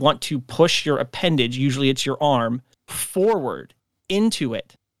 you want to push your appendage, usually it's your arm, forward into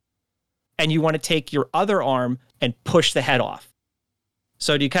it. And you want to take your other arm and push the head off.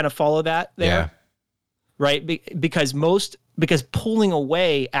 So do you kind of follow that there? Yeah. Right? Because pulling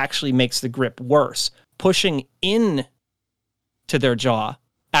away actually makes the grip worse. Pushing in to their jaw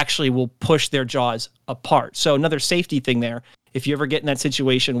actually will push their jaws apart. So another safety thing there, if you ever get in that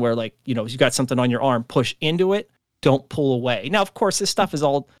situation where like, you got something on your arm, push into it, don't pull away. Now, of course, this stuff is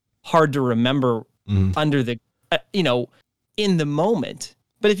all hard to remember under the, in the moment.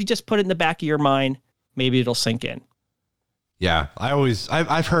 But if you just put it in the back of your mind, maybe it'll sink in. Yeah.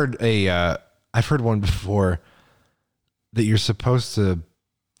 I've heard I've heard one before that you're supposed to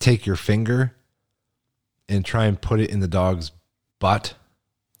take your finger and try and put it in the dog's butt.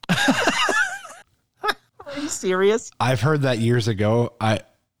 Are you serious? I've heard that years ago. I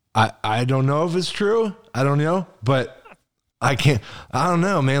don't know if it's true. I don't know, but I don't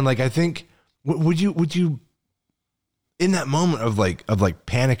know, man. Like, I think, would you, in that moment of like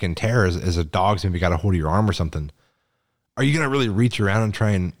panic and terror as a dog's maybe got a hold of your arm or something, are you going to really reach around and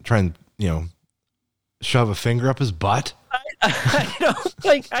try and, shove a finger up his butt?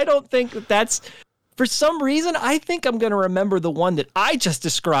 I don't think that's For some reason, I think I'm going to remember the one that I just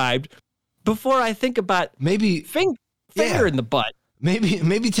described before I think about maybe finger in the butt.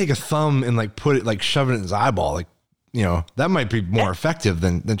 Maybe take a thumb and like put it, like shove it in his eyeball. Like, that might be more effective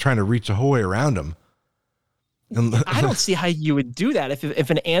than trying to reach the whole way around him. I don't see how you would do that if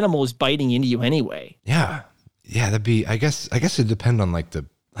an animal is biting into you anyway. Yeah. Yeah, that'd be, I guess it'd depend on like I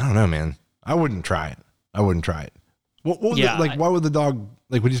don't know, man. I wouldn't try it. What would why would the dog,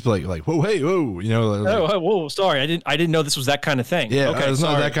 like, would you just be like, whoa, hey, whoa, whoa, sorry. I didn't know this was that kind of thing. Yeah, okay, it's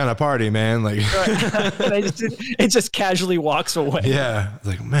not that kind of party, man. Like, it just casually walks away. Yeah. It's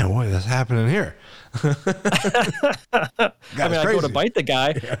like, man, what is happening here? I go to bite the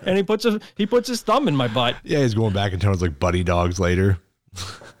guy and he puts his thumb in my butt. Yeah, he's going back and tones like buddy dogs later.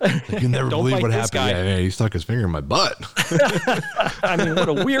 You'll never believe what happened. Yeah, man, he stuck his finger in my butt. I mean, what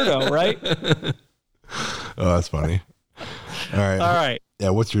a weirdo, right? Oh, that's funny. All right.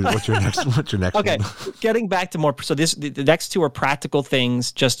 Yeah, what's your next okay. one? Getting back to more, so the next two are practical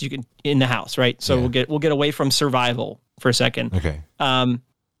things just you can in the house, right? So we'll get away from survival for a second. Okay.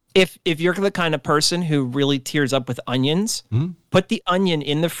 If you're the kind of person who really tears up with onions, put the onion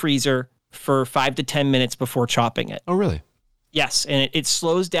in the freezer for 5 to 10 minutes before chopping it. Oh, really? Yes, and it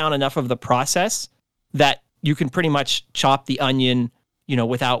slows down enough of the process that you can pretty much chop the onion,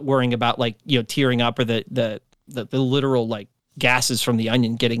 without worrying about like, tearing up or the literal like gases from the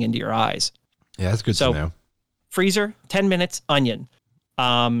onion getting into your eyes. Yeah, that's good to know. Freezer, 10 minutes, onion.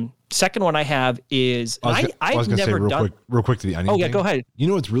 Second one I have is I've never done real quick to the onion. Oh yeah, thing. Go ahead. You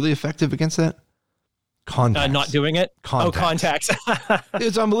know what's really effective against that? Contacts. Not doing it. Contacts.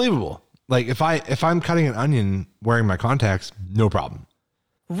 It's unbelievable. Like if I'm cutting an onion wearing my contacts, no problem.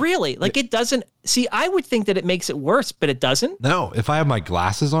 Really? Like it doesn't. See, I would think that it makes it worse, but it doesn't. No, if I have my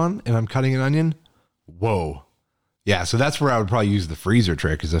glasses on and I'm cutting an onion, whoa. Yeah, so that's where I would probably use the freezer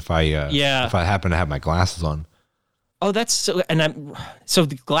trick, is if I happen to have my glasses on. Oh, that's so. And so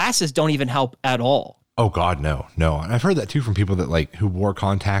the glasses don't even help at all. Oh God, no. And I've heard that too from people that who wore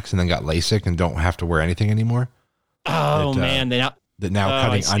contacts and then got LASIK and don't have to wear anything anymore. Oh man, that now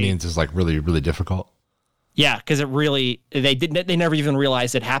cutting onions is like really, really difficult. Yeah, because they never even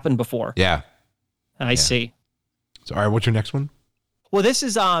realized it happened before. Yeah, I see. So, all right, what's your next one? Well, this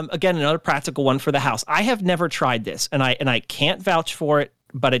is again another practical one for the house. I have never tried this, and I can't vouch for it,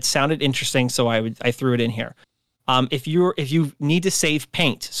 but it sounded interesting, so I threw it in here. If you need to save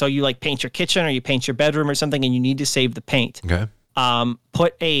paint, so you like paint your kitchen or you paint your bedroom or something, and you need to save the paint. Okay.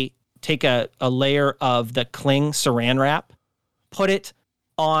 Take a layer of the cling saran wrap,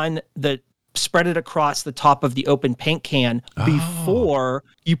 spread it across the top of the open paint can before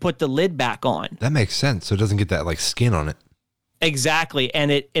you put the lid back on. That makes sense. So it doesn't get that like skin on it. Exactly.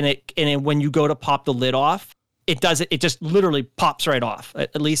 And when you go to pop the lid off, it just literally pops right off.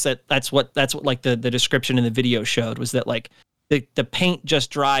 At least that's what like the description in the video showed, was that like the paint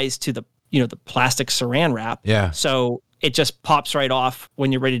just dries to the plastic saran wrap. Yeah. So it just pops right off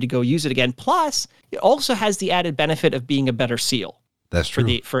when you're ready to go use it again. Plus, it also has the added benefit of being a better seal. That's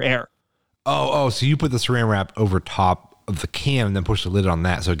true. For air. Oh, so you put the saran wrap over top of the can and then push the lid on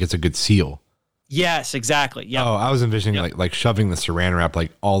that so it gets a good seal. Yes, exactly. Yeah. Oh, I was envisioning like shoving the saran wrap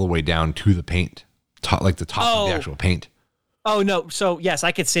like all the way down to the paint, like the top of the actual paint. Oh no. So yes,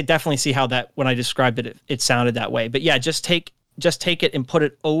 I could definitely see how that, when I described it sounded that way. But yeah, just take it and put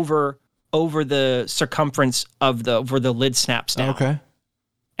it over the circumference of where the lid snaps down. Okay.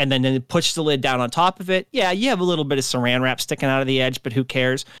 And then push the lid down on top of it. Yeah, you have a little bit of saran wrap sticking out of the edge, but who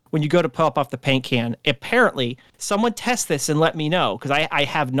cares? When you go to pop off the paint can, apparently, someone test this and let me know, because I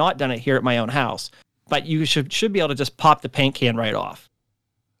have not done it here at my own house. But you should be able to just pop the paint can right off.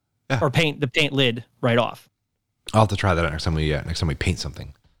 Yeah. Or paint the paint lid right off. I'll have to try that next time we paint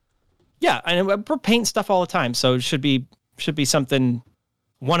something. Yeah, and we're painting stuff all the time, so it should be something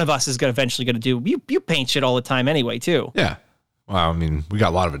one of us is eventually going to do. You paint shit all the time anyway, too. Yeah. Well, I mean, we got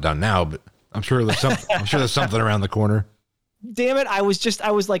a lot of it done now, but I'm sure there's something around the corner. Damn it! I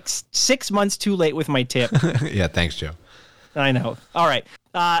was like 6 months too late with my tip. Yeah, thanks, Joe. I know. All right,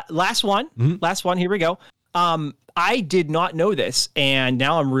 last one. Mm-hmm. Last one. Here we go. I did not know this, and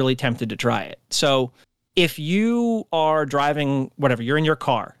now I'm really tempted to try it. So, if you are driving, whatever, you're in your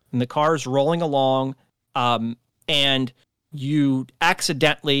car, and the car is rolling along, and you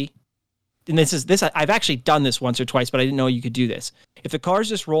accidentally. And this I've actually done this once or twice, but I didn't know you could do this. If the car's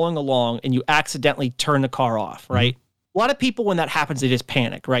just rolling along and you accidentally turn the car off, right? Mm-hmm. A lot of people, when that happens, they just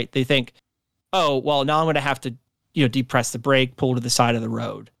panic, right? They think, oh, well, now I'm going to have to, depress the brake, pull to the side of the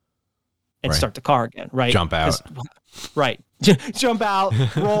road and start the car again, right? Jump out. Right. Jump out,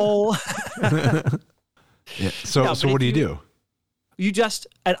 roll. Yeah. So what do you do? You just,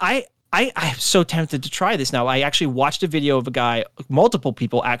 and I'm so tempted to try this now. I actually watched a video of a guy, multiple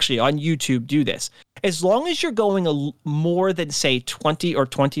people actually on YouTube do this. As long as you're going more than, say, 20 or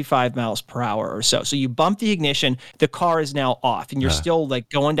 25 miles per hour or so. So you bump the ignition, the car is now off, and you're still like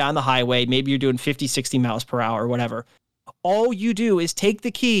going down the highway. Maybe you're doing 50, 60 miles per hour or whatever. All you do is take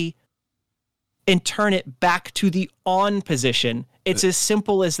the key and turn it back to the on position. It's as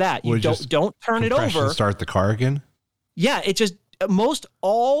simple as that. You don't turn it over. Start the car again? Yeah, it just, most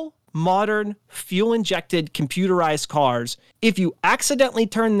all modern fuel-injected computerized cars, if you accidentally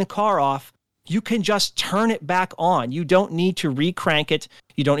turn the car off, you can just turn it back on. You don't need to re-crank it.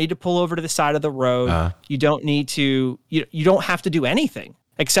 You don't need to pull over to the side of the road. You don't need to, you don't have to do anything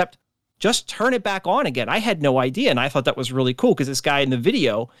except just turn it back on again. I had no idea, and I thought that was really cool because this guy in the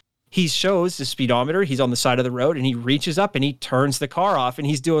video, he shows the speedometer, he's on the side of the road, and he reaches up and he turns the car off, and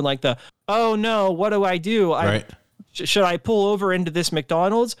he's doing like the, oh no, what do I do? Right. Should I pull over into this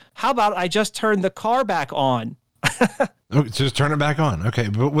McDonald's? How about I just turn the car back on? Okay, just turn it back on. Okay,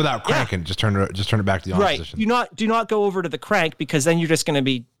 but without cranking, just turn it back to the on position. Do not go over to the crank, because then you're just going to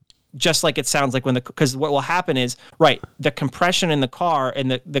be just like it sounds like because what will happen is, the compression in the car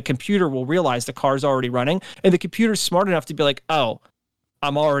and the computer will realize the car's already running, and the computer's smart enough to be like, oh,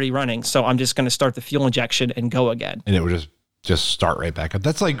 I'm already running, so I'm just going to start the fuel injection and go again. And it would just start right back up.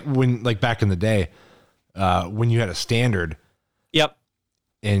 That's like when, like back in the day, when you had a standard. Yep.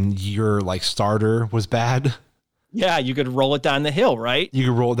 And your like starter was bad. Yeah, you could roll it down the hill, right? You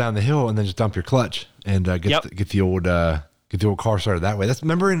could roll it down the hill and then just dump your clutch and get the old car started that way.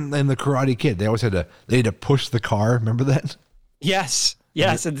 Remember in the Karate Kid, they always had to push the car. Remember that? Yes,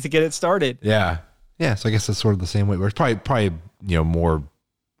 and to get it started. Yeah. So I guess that's sort of the same way. It's probably more,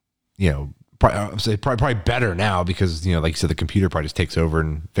 probably better now because like you said, the computer probably just takes over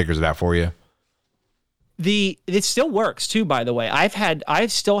and figures it out for you. It still works too, by the way. I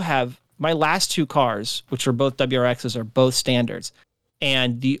still have my last two cars, which are both WRXs, are both standards.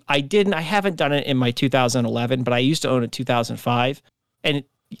 And I haven't done it in my 2011, but I used to own a 2005. And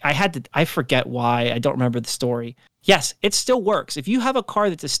I forget why. I don't remember the story. Yes, it still works. If you have a car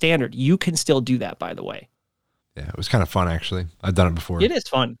that's a standard, you can still do that, by the way. Yeah, it was kind of fun, actually. I've done it before. It is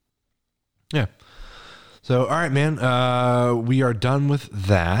fun. Yeah. So, all right, man. We are done with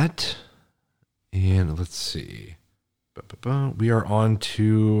that. And let's see. We are on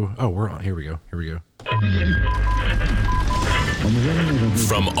to... Oh, we're on. Here we go.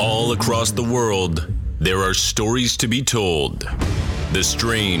 From all across the world, there are stories to be told. The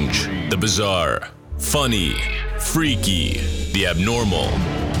strange, the bizarre, funny, freaky, the abnormal,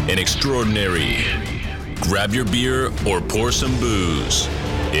 and extraordinary. Grab your beer or pour some booze.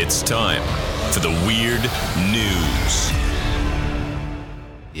 It's time for the Weird News.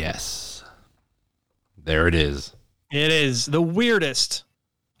 Yes. There it is. It is the weirdest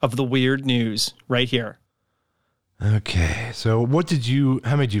of the weird news right here. Okay. So how many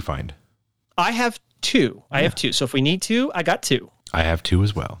did you find? I have two. I have two. So if we need two, I got two. I have two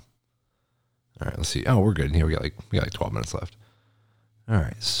as well. All right, let's see. Oh, we're good. Here we got like 12 minutes left. All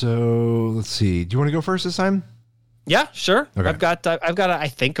right. So let's see. Do you want to go first this time? Yeah, sure. Okay. I've got I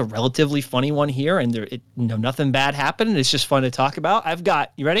think a relatively funny one here, and nothing bad happened. It's just fun to talk about.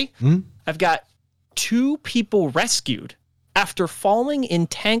 You ready? Mm-hmm. I've got 2 people rescued after falling in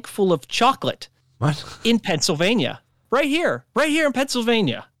tank full of chocolate. What? In Pennsylvania. Right here in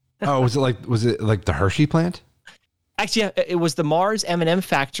Pennsylvania. Oh, was it like the Hershey plant? Actually, it was the Mars M&M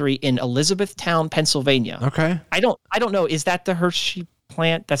factory in Elizabethtown, Pennsylvania. Okay. I don't know. Is that the Hershey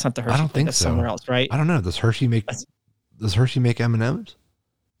plant? That's not the Hershey. I don't plant. think That's so. Somewhere else, right? I don't know. Does Hershey make M&Ms?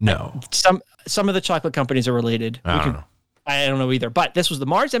 No. Some of the chocolate companies are related. I don't know either. But this was the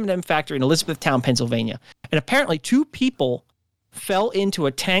Mars M&M factory in Elizabethtown, Pennsylvania, and apparently 2 people fell into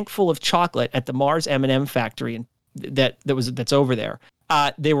a tank full of chocolate at the Mars M&M factory, and that's over there.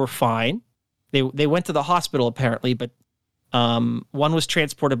 They were fine. They went to the hospital apparently, but one was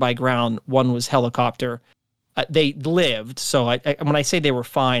transported by ground, one was helicopter. They lived. So when I say they were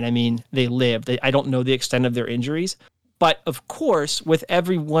fine, I mean they lived. I don't know the extent of their injuries, but of course, with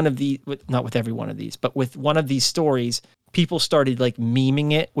one of these stories, people started like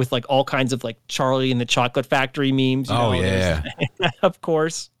memeing it with like all kinds of like Charlie and the Chocolate Factory memes. Yeah. Of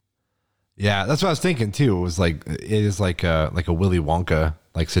course. Yeah, that's what I was thinking too. It is like a Willy Wonka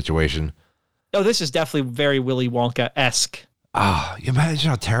like situation. Oh, this is definitely very Willy Wonka-esque. Imagine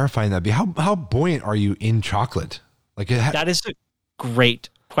how terrifying that'd be. How buoyant are you in chocolate? That is a great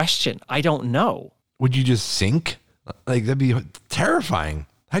question. I don't know. Would you just sink? Like that'd be terrifying.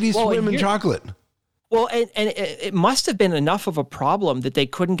 How do you swim in chocolate? Well, and it must have been enough of a problem that they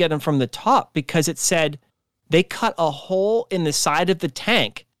couldn't get them from the top, because it said they cut a hole in the side of the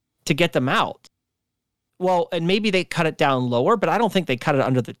tank to get them out. Well, and maybe they cut it down lower, but I don't think they cut it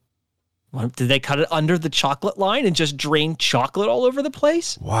under the. Did they cut it under the chocolate line and just drain chocolate all over the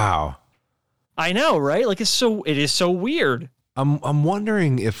place? Wow. I know, right? Like it is so weird. I'm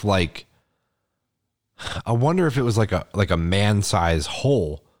wondering if I wonder if it was like a man-size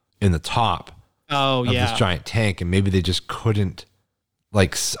hole in the top of this giant tank, and maybe they just couldn't,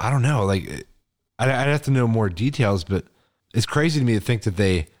 like, I don't know, like I'd have to know more details, but it's crazy to me to think that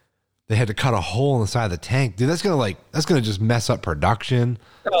they had to cut a hole in the side of the tank. Dude, that's gonna just mess up production.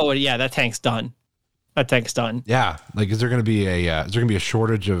 Oh yeah, that tank's done. That tank's done. Yeah, like is there gonna be a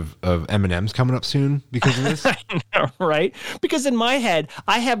shortage of M&Ms coming up soon because of this? I know, right? Because in my head,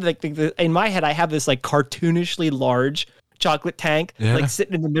 I have I have this like cartoonishly large chocolate tank, like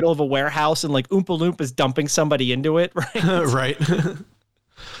sitting in the middle of a warehouse, and like Oompa Loompas dumping somebody into it, right? Right.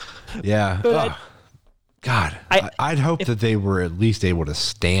 Yeah. Oh, God, I'd hope that they were at least able to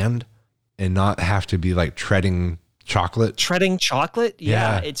stand and not have to be like treading chocolate. Treading chocolate?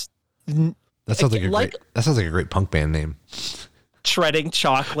 Yeah. That sounds like a great punk band name. Treading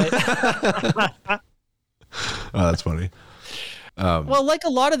chocolate. Oh, that's funny. Well, like a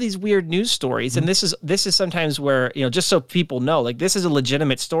lot of these weird news stories, and this is sometimes where, just so people know, like this is a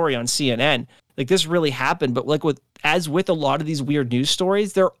legitimate story on CNN. Like this really happened, but like with a lot of these weird news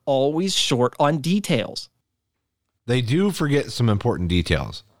stories, they're always short on details. They do forget some important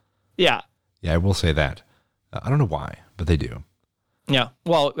details. Yeah. Yeah, I will say that. I don't know why, but they do. Yeah.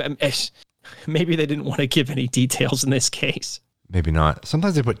 Well, maybe they didn't want to give any details in this case. Maybe not.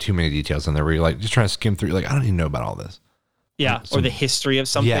 Sometimes they put too many details in there where you're like just trying to skim through. You're like, I don't even know about all this. Yeah. Or the history of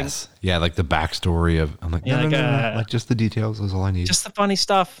something. Yes. Yeah. Like the backstory of, I'm like, no, like just the details is all I need. Just the funny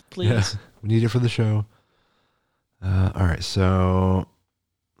stuff, please. Yeah, we need it for the show. All right. So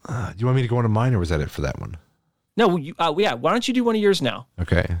do you want me to go on to mine, or was that it for that one? No. Yeah. Why don't you do one of yours now?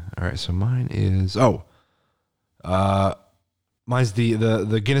 Okay. All right. So mine is, mine's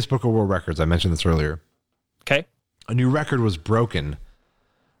the Guinness Book of World Records. I mentioned this earlier. Okay. A new record was broken.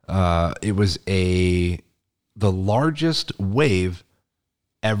 It was the largest wave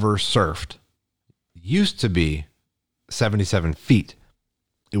ever surfed. Used to be 77 feet.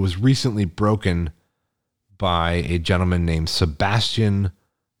 It was recently broken by a gentleman named Sebastian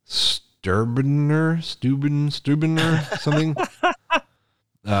Stubner, something.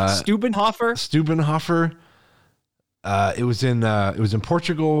 Stubenhofer. It was in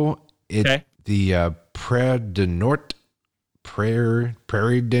Portugal. The Prairie de Norte.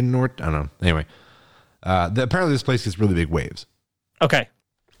 I don't know. Anyway, apparently this place gets really big waves. Okay.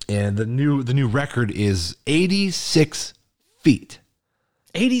 And the new record is 86 feet.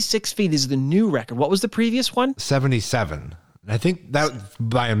 86 feet is the new record. What was the previous one? 77. I think that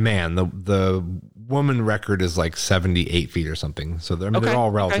by a man. The woman record is like 78 feet or something. So they're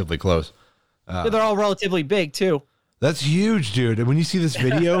all relatively close. They're all relatively big too. That's huge, dude. And when you see this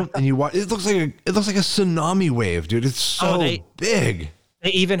video and you watch, it looks like a tsunami wave, dude. It's so big.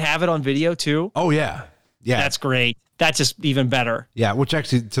 They even have it on video too. Oh yeah. Yeah. That's great. That's just even better. Yeah. Which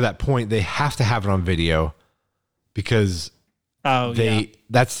actually, to that point, they have to have it on video because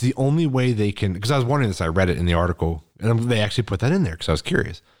that's the only way they can, because I was wondering this, I read it in the article, and they actually put that in there because I was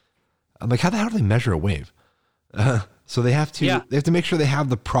curious. I'm like, how the hell do they measure a wave? So they have to make sure they have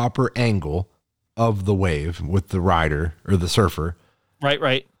the proper angle of the wave with the rider or the surfer.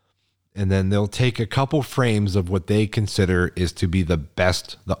 Right. And then they'll take a couple frames of what they consider is to be the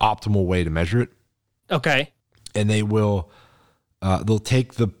optimal way to measure it. Okay. And they will, they'll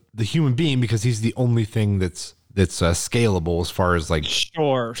take the human being, because he's the only thing that's scalable as far as like be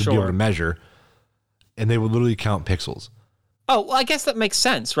able to measure. And they will literally count pixels. Oh, well, I guess that makes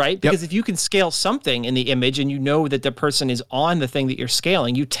sense, right? Because if you can scale something in the image and you know that the person is on the thing that you're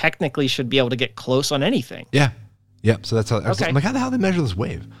scaling, you technically should be able to get close on anything. Yeah. Yep. So that's how, I'm like, how the hell do they measure this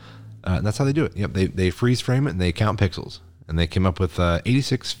wave? And that's how they do it. Yep. They freeze frame it and they count pixels, and they came up with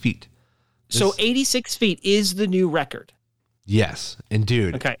 86 feet. So 86 feet is the new record. Yes. And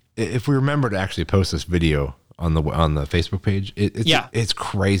dude, if we remember to actually post this video on the Facebook page, it's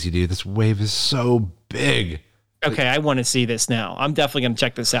crazy, dude. This wave is so big. Okay, I want to see this now. I'm definitely going to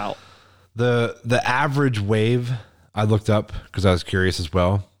check this out. The average wave I looked up because I was curious as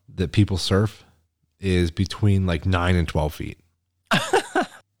well that people surf is between like 9 and 12 feet.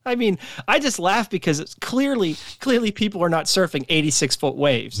 I mean, I just laugh because it's clearly people are not surfing 86-foot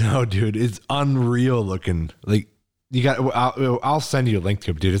waves. No, dude, it's unreal looking. Like you got, I'll send you a link to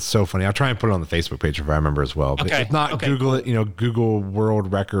it, dude. It's so funny. I'll try and put it on the Facebook page if I remember as well. But if not, Google it. Google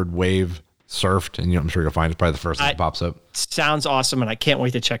world record wave surfed, and I'm sure you'll find it's probably the first thing that pops up. Sounds awesome, and I can't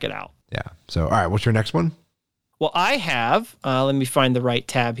wait to check it out. Yeah. So, all right, what's your next one? Well, I have, let me find the right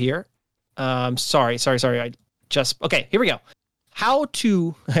tab here. Sorry. Okay, here we go. How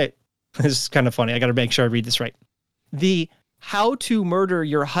to, this is kind of funny. I got to make sure I read this right. The How to Murder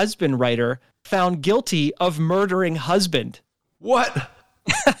Your Husband writer found guilty of murdering husband. What?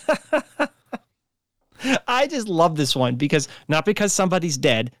 I just love this one not because somebody's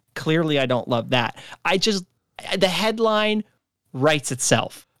dead. Clearly, I don't love that. The headline writes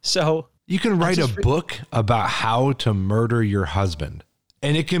itself. So you can write a book about how to murder your husband,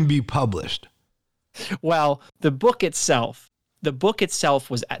 and it can be published. Well, the book itself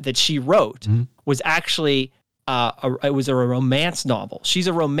was that she wrote was actually it was a romance novel. She's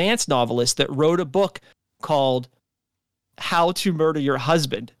a romance novelist that wrote a book called How to Murder Your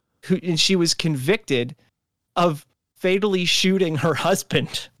Husband, and she was convicted of fatally shooting her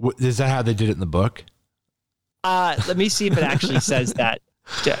husband. Is that how they did it in the book? Let me see if it actually says that.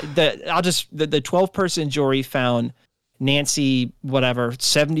 The 12-person jury found Nancy,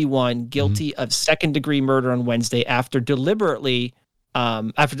 71, guilty of second-degree murder on Wednesday after deliberating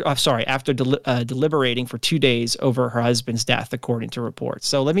for 2 days over her husband's death, according to reports.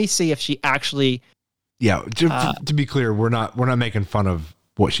 So let me see if she actually. Yeah, to be clear, we're not making fun of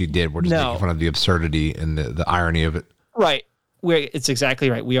what she did. We're just making fun of the absurdity and the irony of it. Right. It's exactly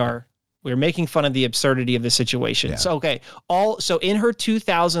right. We're making fun of the absurdity of the situation. Yeah. So in her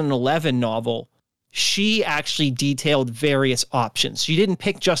 2011 novel, she actually detailed various options. She didn't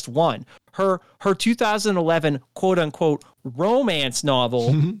pick just one. Her 2011 quote unquote romance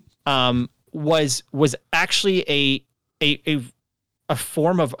novel was actually a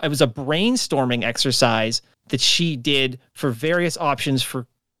form of, it was a brainstorming exercise that she did for various options for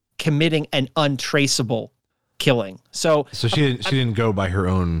committing an untraceable killing. So she didn't go by her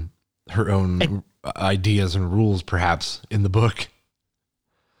own ideas and rules, perhaps, in the book.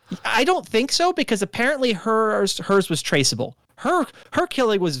 I don't think so, because apparently hers was traceable. Her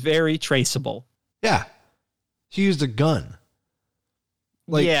killing was very traceable. Yeah, she used a gun.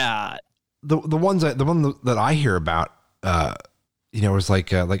 Yeah, the one that I hear about, was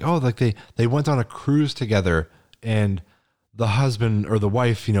they went on a cruise together, and the husband or the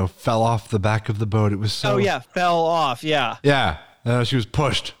wife, fell off the back of the boat. It was so. Oh yeah, fell off. Yeah. Yeah, she was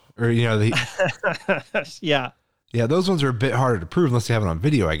pushed, or yeah. Yeah, those ones are a bit harder to prove unless you have it on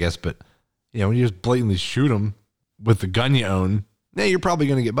video, I guess. But when you just blatantly shoot them with the gun you own, you're probably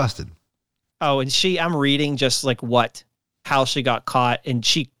going to get busted. Oh, and I'm reading just how she got caught, and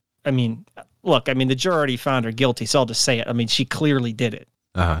the jury already found her guilty, so I'll just say it. She clearly did it.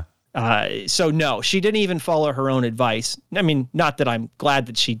 So no, she didn't even follow her own advice. Not that I'm glad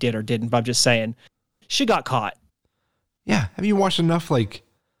that she did or didn't, but I'm just saying she got caught. Yeah. Have you watched enough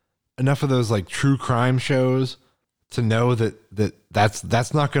of those true crime shows to know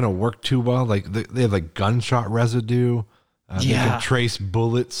that's not going to work too well? They have gunshot residue. They can trace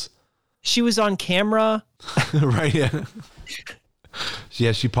bullets. She was on camera. Right. Yeah.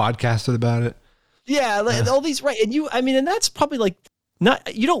 Yeah. She podcasted about it. Yeah. All these, right. And that's probably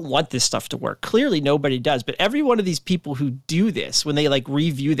you don't want this stuff to work. Clearly nobody does, but every one of these people who do this, when they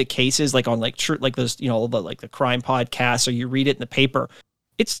review the cases, on those, the crime podcasts, or you read it in the paper,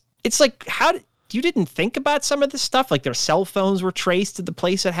 it's you didn't think about some of this stuff? Their cell phones were traced to the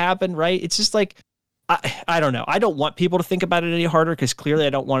place it happened, right? It's just I don't know. I don't want people to think about it any harder, because clearly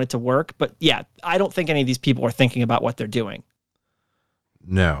I don't want it to work. But yeah, I don't think any of these people are thinking about what they're doing.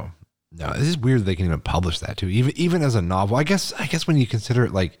 No, this is weird that they can even publish that too, even as a novel. I guess when you consider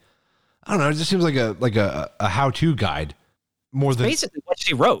it, I don't know, it just seems like a how-to guide more than basically what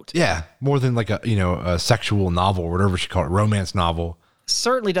she wrote. Yeah, more than a sexual novel or whatever she called it, romance novel.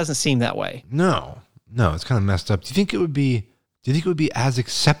 Certainly doesn't seem that way. No, it's kind of messed up. Do you think it would be as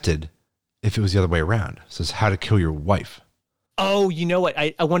accepted if it was the other way around? It says how to kill your wife. Oh, you know what?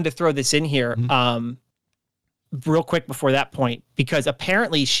 I wanted to throw this in here real quick before that point, because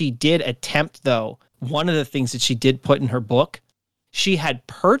apparently she did attempt, though. One of the things that she did put in her book, she had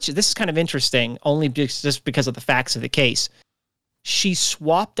purchased, this is kind of interesting, only just because of the facts of the case. She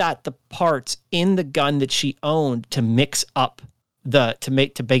swapped out the parts in the gun that she owned to mix up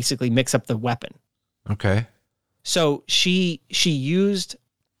to basically mix up the weapon. Okay. So she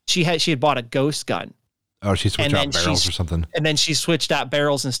had bought a ghost gun. Oh, she switched out barrels or something. And then she switched out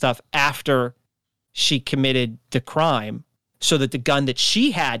barrels and stuff after she committed the crime, so that the gun that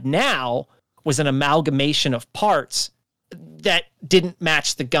she had now was an amalgamation of parts that didn't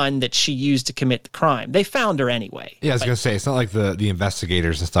match the gun that she used to commit the crime. They found her anyway. Yeah, I was going to say, it's not like the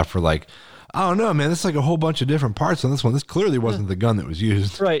investigators and stuff were like, oh no, man, this is a whole bunch of different parts on this one. This clearly wasn't the gun that was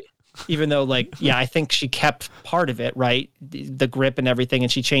used. Right. Even though, like, yeah, I think she kept part of it, right? The grip and everything,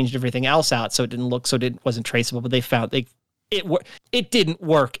 and she changed everything else out so it didn't look, wasn't traceable. But they found it didn't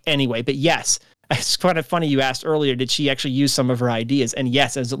work anyway. But yes, it's kind of funny you asked earlier, did she actually use some of her ideas? And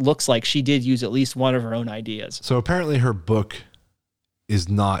yes, as it looks like, she did use at least one of her own ideas. So apparently her book is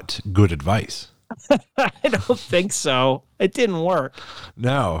not good advice. I don't think so. It didn't work.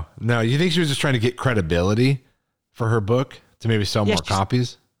 No. You think she was just trying to get credibility for her book to maybe sell more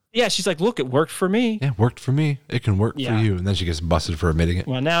copies? Yeah, she's like, look, it worked for me. Yeah, it worked for me. It can work for you. And then she gets busted for admitting it.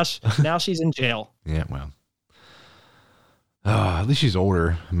 Well, now she's in jail. Yeah, well. At least she's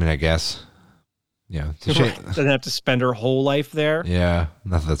older. I mean, I guess. Yeah. Doesn't have to spend her whole life there. Yeah.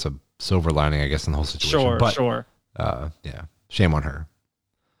 Not that that's a silver lining, I guess, in the whole situation. Sure. Yeah. Shame on her.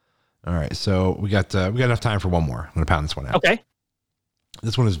 All right. So we got enough time for one more. I'm going to pound this one out. Okay.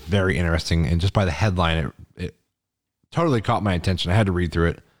 This one is very interesting. And just by the headline, it totally caught my attention. I had to read through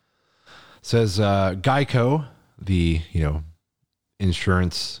it. It says Geico, the,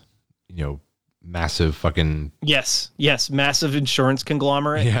 insurance, massive fucking... Yes, massive insurance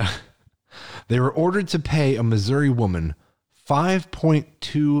conglomerate. Yeah. They were ordered to pay a Missouri woman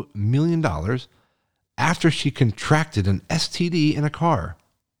 $5.2 million after she contracted an STD in a car.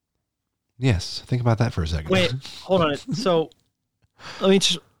 Yes, think about that for a second. Wait, hold on. So let me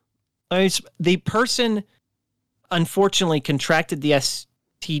just the person unfortunately contracted the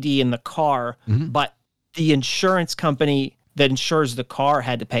STD in the car, but the insurance company that insures the car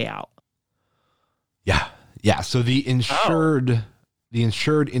had to pay out. Yeah. So the insured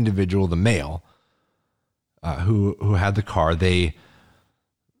individual, the male, who had the car,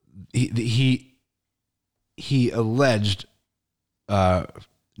 he alleged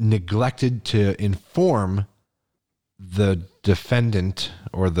neglected to inform the defendant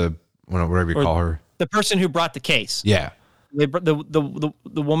or whatever you call her, the person who brought the case. Yeah, the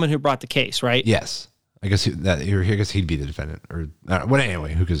woman who brought the case, right? Yes, I guess he'd be the defendant, or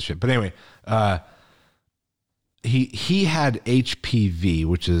anyway, who gives a shit? But anyway, he had HPV,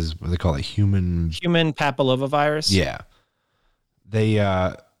 which is what they call it, human papillomavirus. Yeah,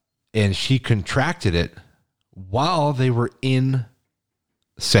 and she contracted it while they were in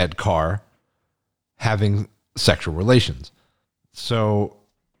said car having sexual relations. So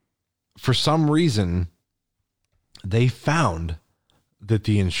for some reason, they found that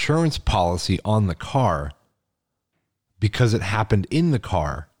the insurance policy on the car, because it happened in the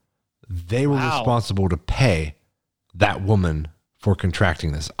car, they were responsible to pay that woman for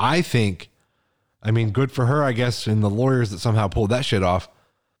contracting this. I mean, good for her, I guess, and the lawyers that somehow pulled that shit off.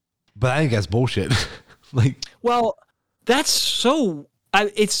 But I think that's bullshit. Well, that's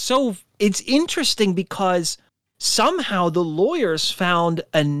it's interesting because somehow the lawyers found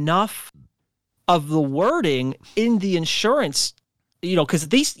enough of the wording in the insurance, because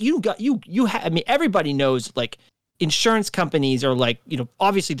I mean, everybody knows, like, insurance companies are like,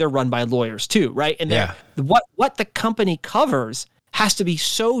 obviously they're run by lawyers too, right? And what the company covers has to be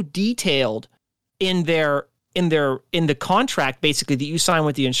so detailed in the contract, basically, that you sign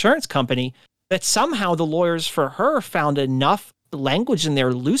with the insurance company, that somehow the lawyers for her found enough language in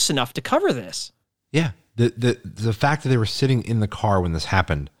there loose enough to cover this. Yeah. The fact that they were sitting in the car when this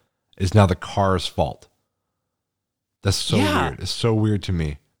happened is now the car's fault. That's so weird. It's so weird to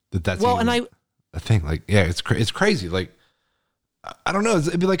me that's a thing. Like, yeah, it's crazy. Like, I don't know.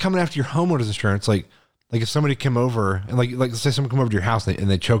 It'd be like coming after your homeowner's insurance. Like if somebody came over and like say someone come over to your house and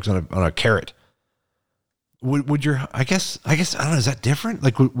they choked on a carrot. Would your, I guess, I don't know. Is that different?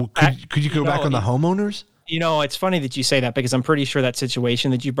 Like, could you go back on the homeowners? It's funny that you say that, because I'm pretty sure that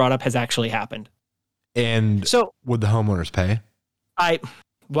situation that you brought up has actually happened. And so would the homeowners pay?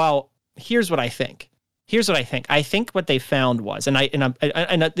 Here's what I think. I think what they found was, and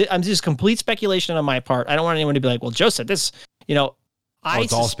I'm just complete speculation on my part. I don't want anyone to be like, well, Joe said this,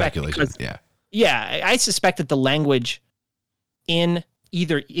 it's all speculation. Yeah. I suspect that the language in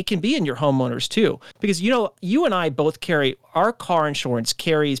either, it can be in your homeowners too, because, you and I both our car insurance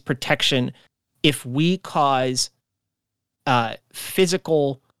carries protection if we cause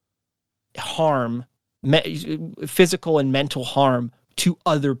physical harm, physical and mental harm to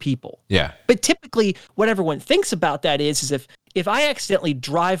other people. Yeah. But typically what everyone thinks about that is if I accidentally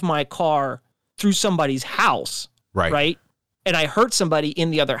drive my car through somebody's house, right? And I hurt somebody in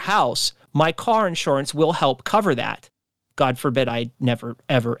the other house, my car insurance will help cover that. God forbid I never,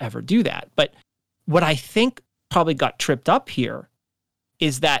 ever, ever do that. But what I think probably got tripped up here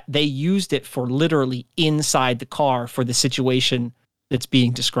is that they used it for literally inside the car for the situation that's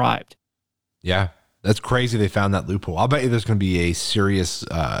being described. Yeah. That's crazy. They found that loophole. I'll bet you there's going to be a serious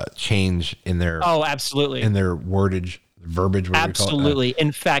change in their absolutely in their wordage verbiage. Absolutely.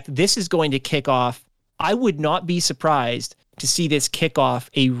 In fact, this is going to kick off. I would not be surprised to see this kick off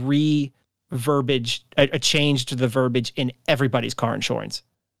a change to the verbiage in everybody's car insurance.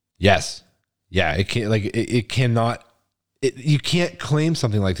 Yes. Yeah. It can't it cannot. You can't claim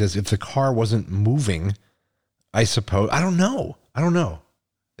something like this if the car wasn't moving. I suppose. I don't know.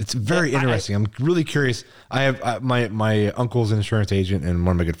 It's very interesting. I'm really curious. I have my uncle's an insurance agent, and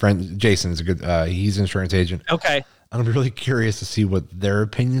one of my good friends, Jason, is a good. He's an insurance agent. Okay. I'm really curious to see what their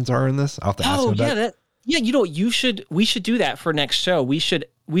opinions are in this. I'll have to ask them about it. You know, we should do that for next show. We should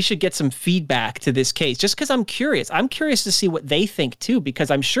get some feedback to this case, just because I'm curious. I'm curious to see what they think too, because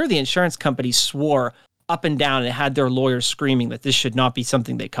I'm sure the insurance company swore up and down and had their lawyers screaming that this should not be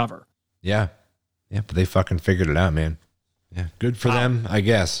something they cover. Yeah, but they fucking figured it out, man. Yeah, good for them, I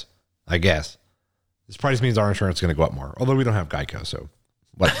guess. This probably just means our insurance is going to go up more, although we don't have Geico, so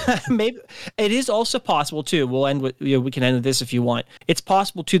whatever. Maybe it is also possible too. We'll end with we can end with this if you want. It's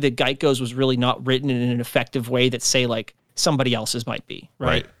possible too that Geico's was really not written in an effective way that say like somebody else's might be,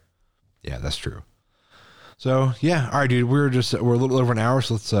 right? Yeah, that's true. So yeah, all right, dude. We're a little over an hour,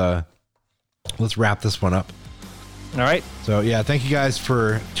 so let's wrap this one up. All right. So yeah, thank you guys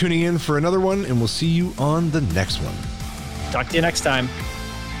for tuning in for another one, and we'll see you on the next one. Talk to you next time.